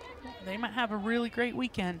realm, they might have a really great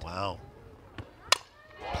weekend. Wow.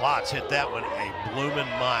 Plotz hit that one a blooming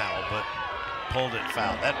mile, but pulled it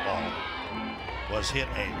foul. That ball was hit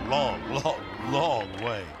a long, long, long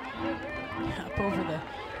way. Up over the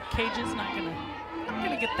cages, not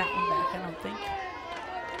gonna get that one back, I don't think.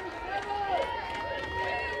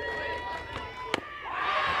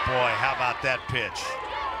 But boy, how about that pitch?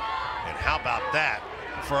 And how about that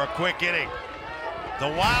for a quick inning? The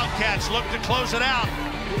Wildcats look to close it out.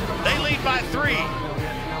 They lead by 3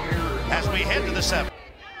 as we head to the 7th.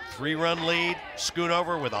 3-run lead,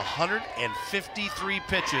 Schoonover with 153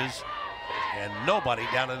 pitches and nobody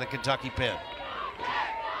down in the Kentucky pen.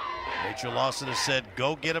 Rachel Lawson has said,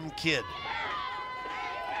 go get 'em, kid.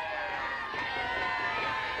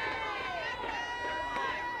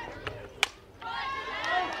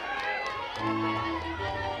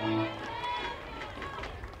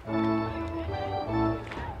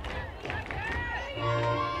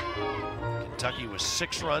 Kentucky was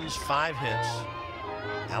 6 runs, 5 hits.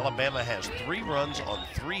 Alabama has 3 runs on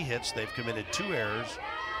 3 hits. They've committed 2 errors.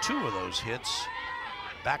 2 of those hits,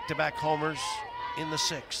 back-to-back homers in the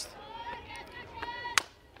 6th.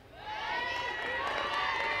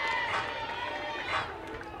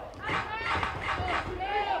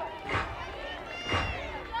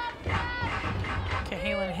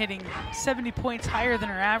 Cahalan hitting 70 points higher than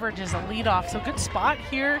her average as a leadoff. So good spot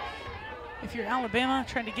here if you're Alabama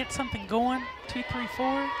trying to get something going. 2, 3,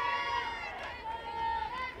 4.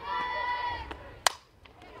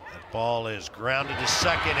 Ball is grounded to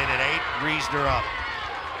second, and an 8 Reasoner up.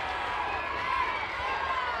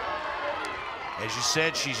 As you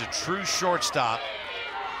said, she's a true shortstop.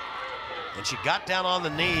 And she got down on the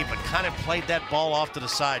knee, but kind of played that ball off to the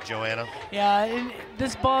side, Joanna. Yeah, and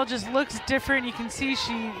this ball just looks different. You can see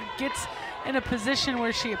she gets in a position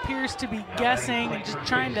where she appears to be guessing and just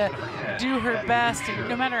trying to do her best. And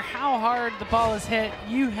no matter how hard the ball is hit,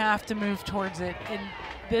 you have to move towards it. In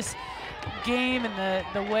this game and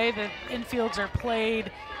the way that infields are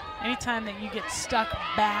played, anytime that you get stuck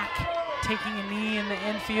back, taking a knee in the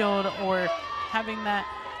infield or having that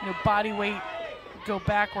body weight go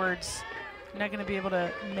backwards, you're not going to be able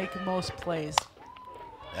to make most plays.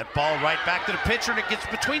 That ball right back to the pitcher, and it gets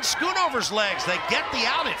between Schoonover's legs. They get the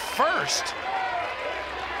out at first.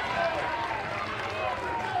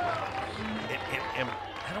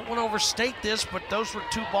 I don't want to overstate this, but those were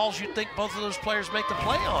 2 balls you'd think both of those players make the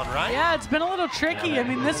play on, right? Yeah, it's been a little tricky. I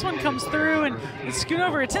mean, this one comes through, and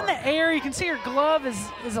Schoonover, it's in the air. You can see her glove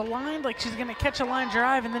is aligned like she's going to catch a line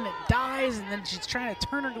drive, and then it dies, and then she's trying to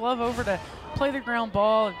turn her glove over to play the ground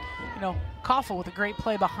ball. And, Koffel with a great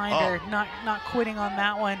play behind her, not quitting on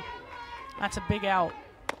that one. That's a big out.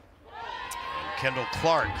 And Kendall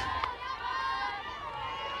Clark.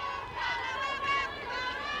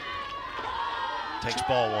 Takes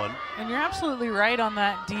ball 1. And you're absolutely right on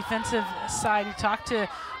that defensive side. You talk to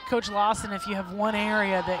Coach Lawson, if you have one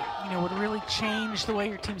area that would really change the way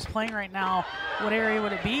your team's playing right now, what area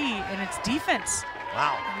would it be? And it's defense.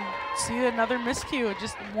 Wow. And see another miscue,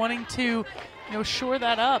 just wanting to, shore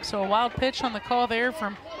that up. So a wild pitch on the call there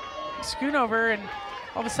from Schoonover, and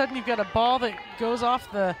all of a sudden you've got a ball that goes off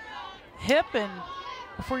the hip, and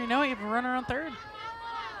before you know it, you have a runner on third.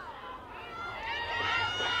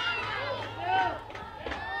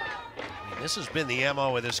 This has been the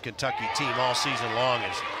MO with this Kentucky team all season long,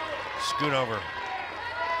 as Schoonover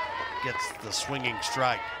gets the swinging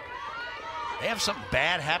strike. They have something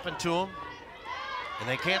bad happen to them, and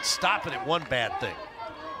they can't stop it at one bad thing.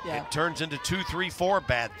 Yeah. It turns into 2, 3, 4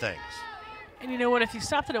 bad things. And you know what? If you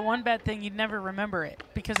stopped it at one bad thing, you'd never remember it,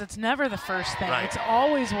 because it's never the first thing. Right. It's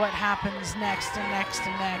always what happens next and next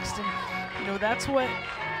and next. And, that's what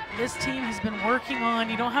this team has been working on.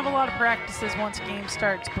 You don't have a lot of practices once a game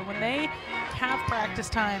starts, but when they have practice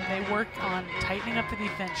time, they work on tightening up the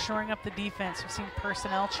defense, shoring up the defense. We've seen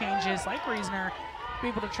personnel changes like Reasoner be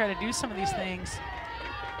able to try to do some of these things.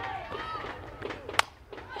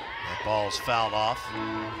 That ball's fouled off.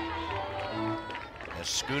 As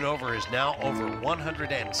Schoonover is now over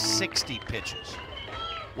 160 pitches.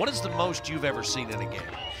 What is the most you've ever seen in a game?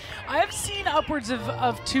 I've seen upwards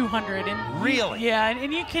of 200. And really? Yeah,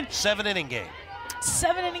 and you can. 7-inning game.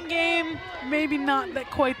 7-inning game, maybe not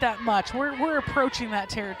quite that much. We're approaching that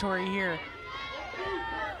territory here.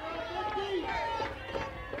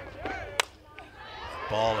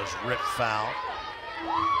 Ball is ripped foul.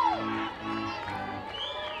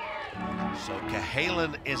 So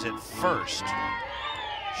Cahalan is at first. At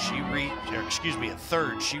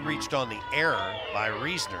third. She reached on the error by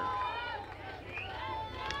Reasoner.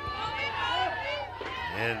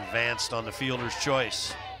 And advanced on the fielder's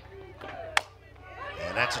choice.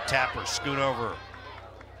 And that's a tapper. Schoonover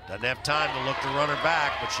doesn't have time to look the runner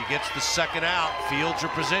back, but she gets the second out, fields her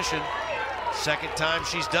position. Second time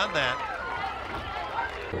she's done that.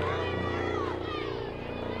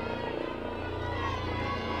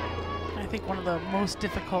 I think one of the most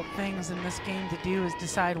difficult things in this game to do is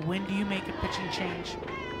decide, when do you make a pitching change?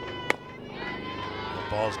 The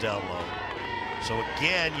ball's down low. So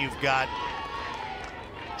again, you've got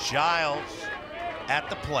Giles at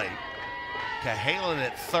the plate, Cahalan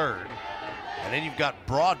at third, and then you've got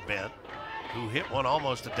Broadbent, who hit one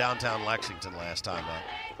almost to downtown Lexington last time out.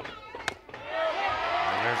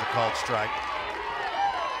 And there's a called strike.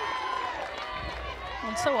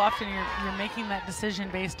 And so often you're making that decision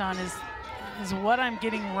based on, is what I'm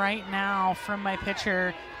getting right now from my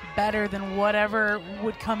pitcher better than whatever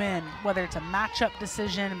would come in, whether it's a matchup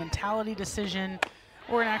decision, a mentality decision,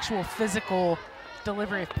 or an actual physical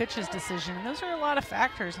delivery of pitches decision. And those are a lot of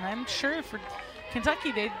factors, and I'm sure for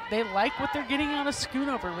Kentucky, they like what they're getting out of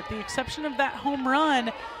Schoonover. With the exception of that home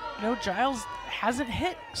run, Giles hasn't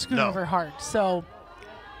hit Schoonover hard. So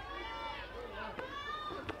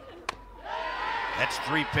that's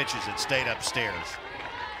 3 pitches that stayed upstairs.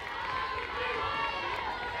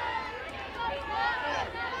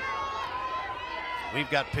 We've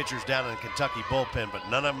got pitchers down in the Kentucky bullpen, but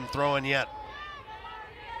none of them throwing yet.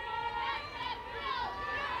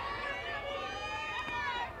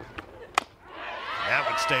 That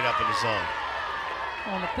one stayed up in the zone.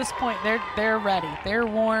 Well, at this point, they're ready. They're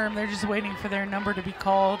warm. They're just waiting for their number to be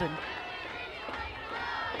called. And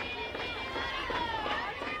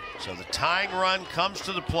so the tying run comes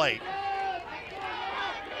to the plate.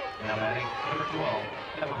 Now batting, number 12,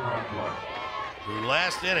 Emma Broadfoot. Who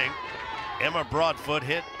last inning, Emma Broadfoot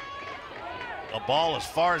hit a ball as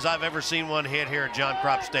far as I've ever seen one hit here at John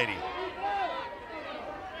Kropp Stadium.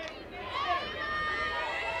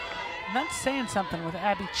 And that's saying something with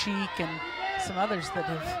Abby Cheek and some others that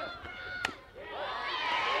have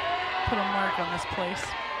put a mark on this place.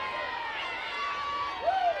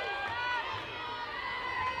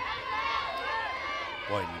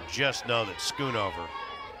 Boy, you just know that Schoonover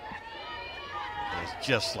is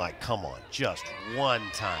just like, come on, just one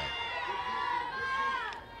time.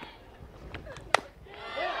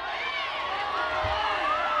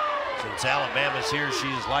 Since Alabama's here,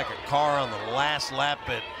 she's like a car on the last lap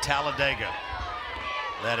at Talladega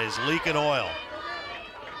that is leaking oil.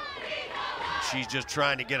 She's just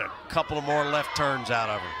trying to get a couple of more left turns out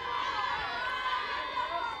of her.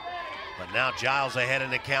 But now Giles ahead in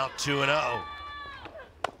the count, 2-0.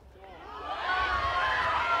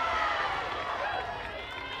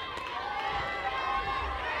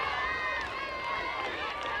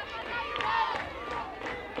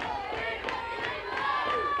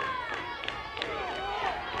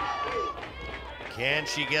 Can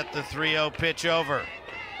she get the 3-0 pitch over?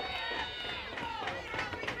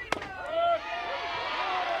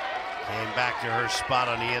 Came back to her spot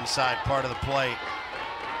on the inside part of the plate.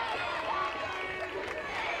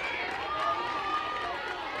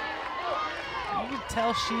 You can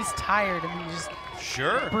tell she's tired. I mean, just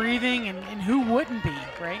Sure. breathing, and who wouldn't be,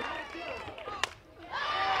 right?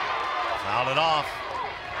 Fouled it off.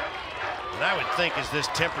 And I would think as this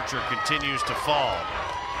temperature continues to fall,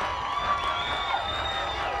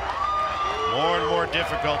 more and more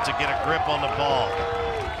difficult to get a grip on the ball.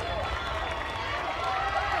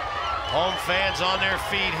 Home fans on their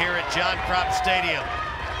feet here at John Crop Stadium.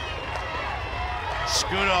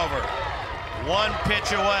 Schoonover, one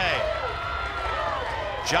pitch away.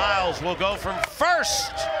 Giles will go from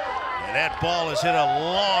first. And that ball is hit a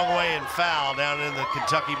long way and foul down in the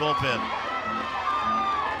Kentucky bullpen.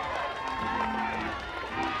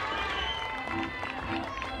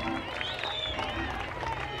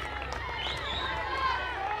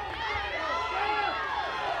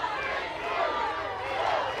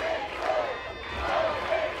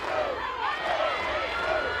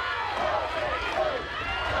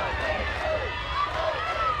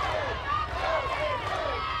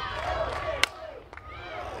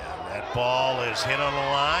 Ball is hit on the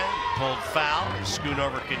line, pulled foul.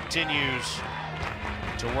 Schoonover continues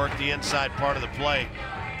to work the inside part of the plate.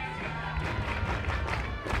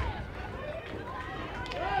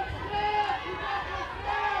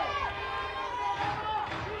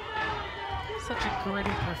 Such a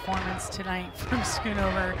gritty performance tonight from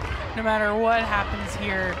Schoonover, no matter what happens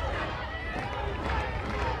here.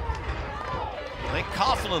 I think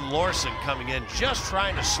Coughlin and Lorson coming in, just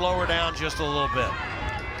trying to slow her down just a little bit.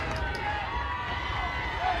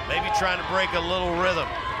 Maybe trying to break a little rhythm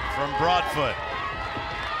from Broadfoot.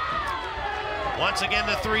 Once again,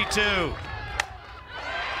 the 3-2.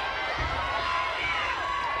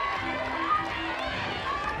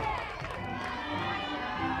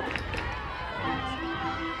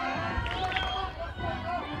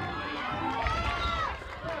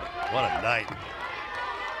 What a night.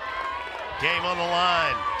 Game on the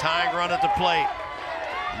line, tying run at the plate.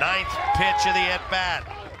 Ninth pitch of the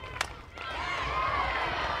at-bat.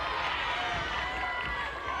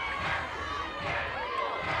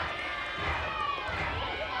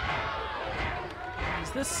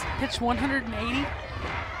 This pitch 180?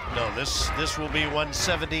 No, this will be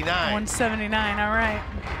 179. 179, all right.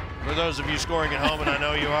 For those of you scoring at home, and I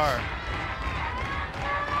know you are.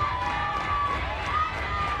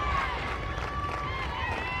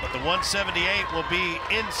 But the 178 will be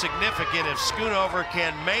insignificant if Schoonover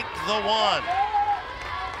can make the one.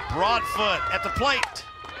 Broadfoot at the plate.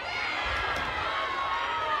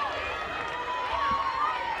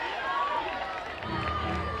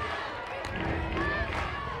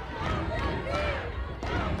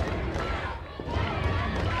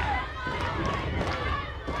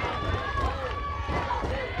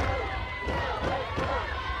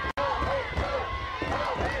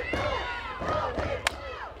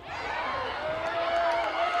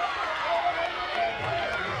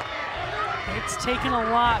 It's taken a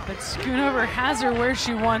lot, but Schoonover has her where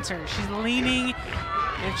she wants her. She's leaning.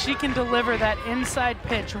 If she can deliver that inside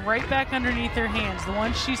pitch right back underneath her hands, the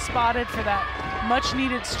one she spotted for that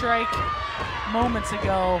much-needed strike moments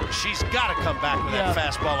ago. She's got to come back with that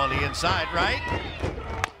fastball on the inside, right?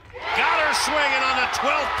 Got her swinging on the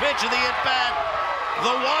 12th pitch of the at-bat.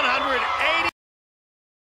 The 180.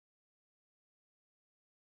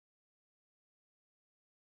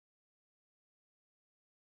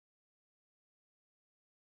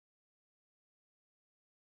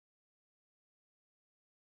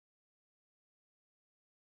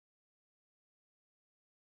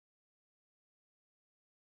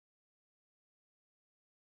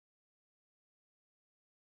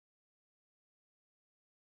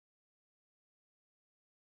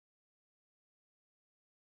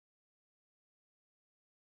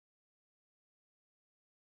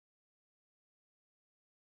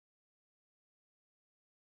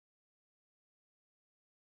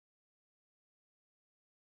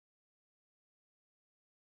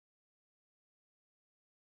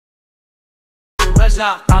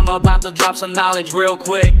 I'm about to drop some knowledge real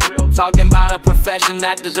quick. Talking about a profession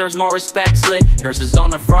that deserves more respect. Slick nurses on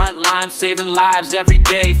the front line, saving lives every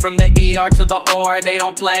day. From the ER to the OR, they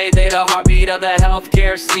don't play. They the heartbeat of the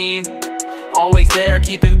healthcare scene. Always there,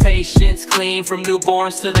 keeping patients clean. From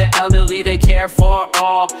newborns to the elderly, they care for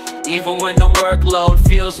all. Even when the workload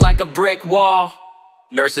feels like a brick wall.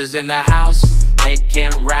 Nurses in the house,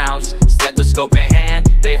 making rounds. Stethoscope in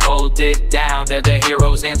hand, they hold it down. They're the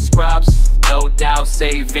heroes and scrubs, no doubt,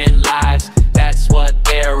 saving lives. That's what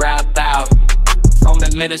they're about. From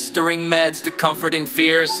administering meds to comforting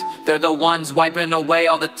fears, they're the ones wiping away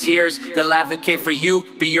all the tears. They'll advocate for you,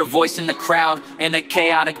 be your voice in the crowd. In a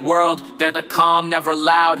chaotic world, they're the calm, never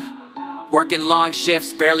loud. Working long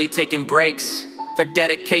shifts, barely taking breaks. Their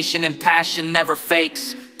dedication and passion never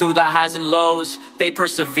fakes. Through the highs and lows, they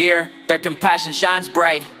persevere. Their compassion shines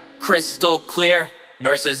bright, crystal clear.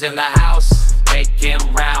 Nurses in the house, making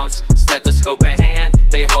rounds, stethoscope in hand,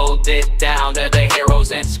 they hold it down. They're the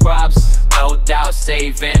heroes in scrubs, no doubt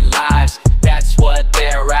saving lives. That's what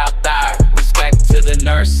they're out there. Respect to the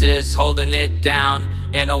nurses, holding it down.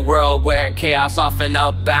 In a world where chaos often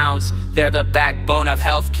abounds, they're the backbone of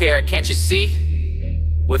healthcare, can't you see?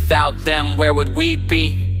 Without them, where would we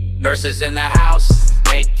be? Nurses in the house,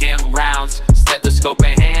 making rounds, stethoscope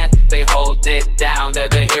in hand, they hold it down. They're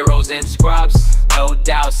the heroes in scrubs, no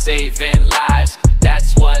doubt saving lives.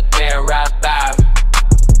 That's what they're about.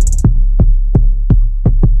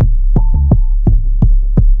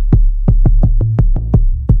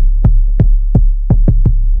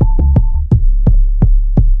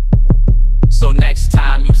 So next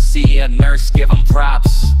time you see a nurse, give them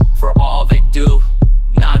props for all they do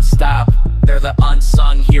non-stop. They're the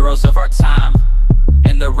unsung heroes of our time.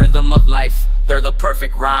 In the rhythm of life, they're the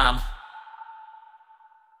perfect rhyme.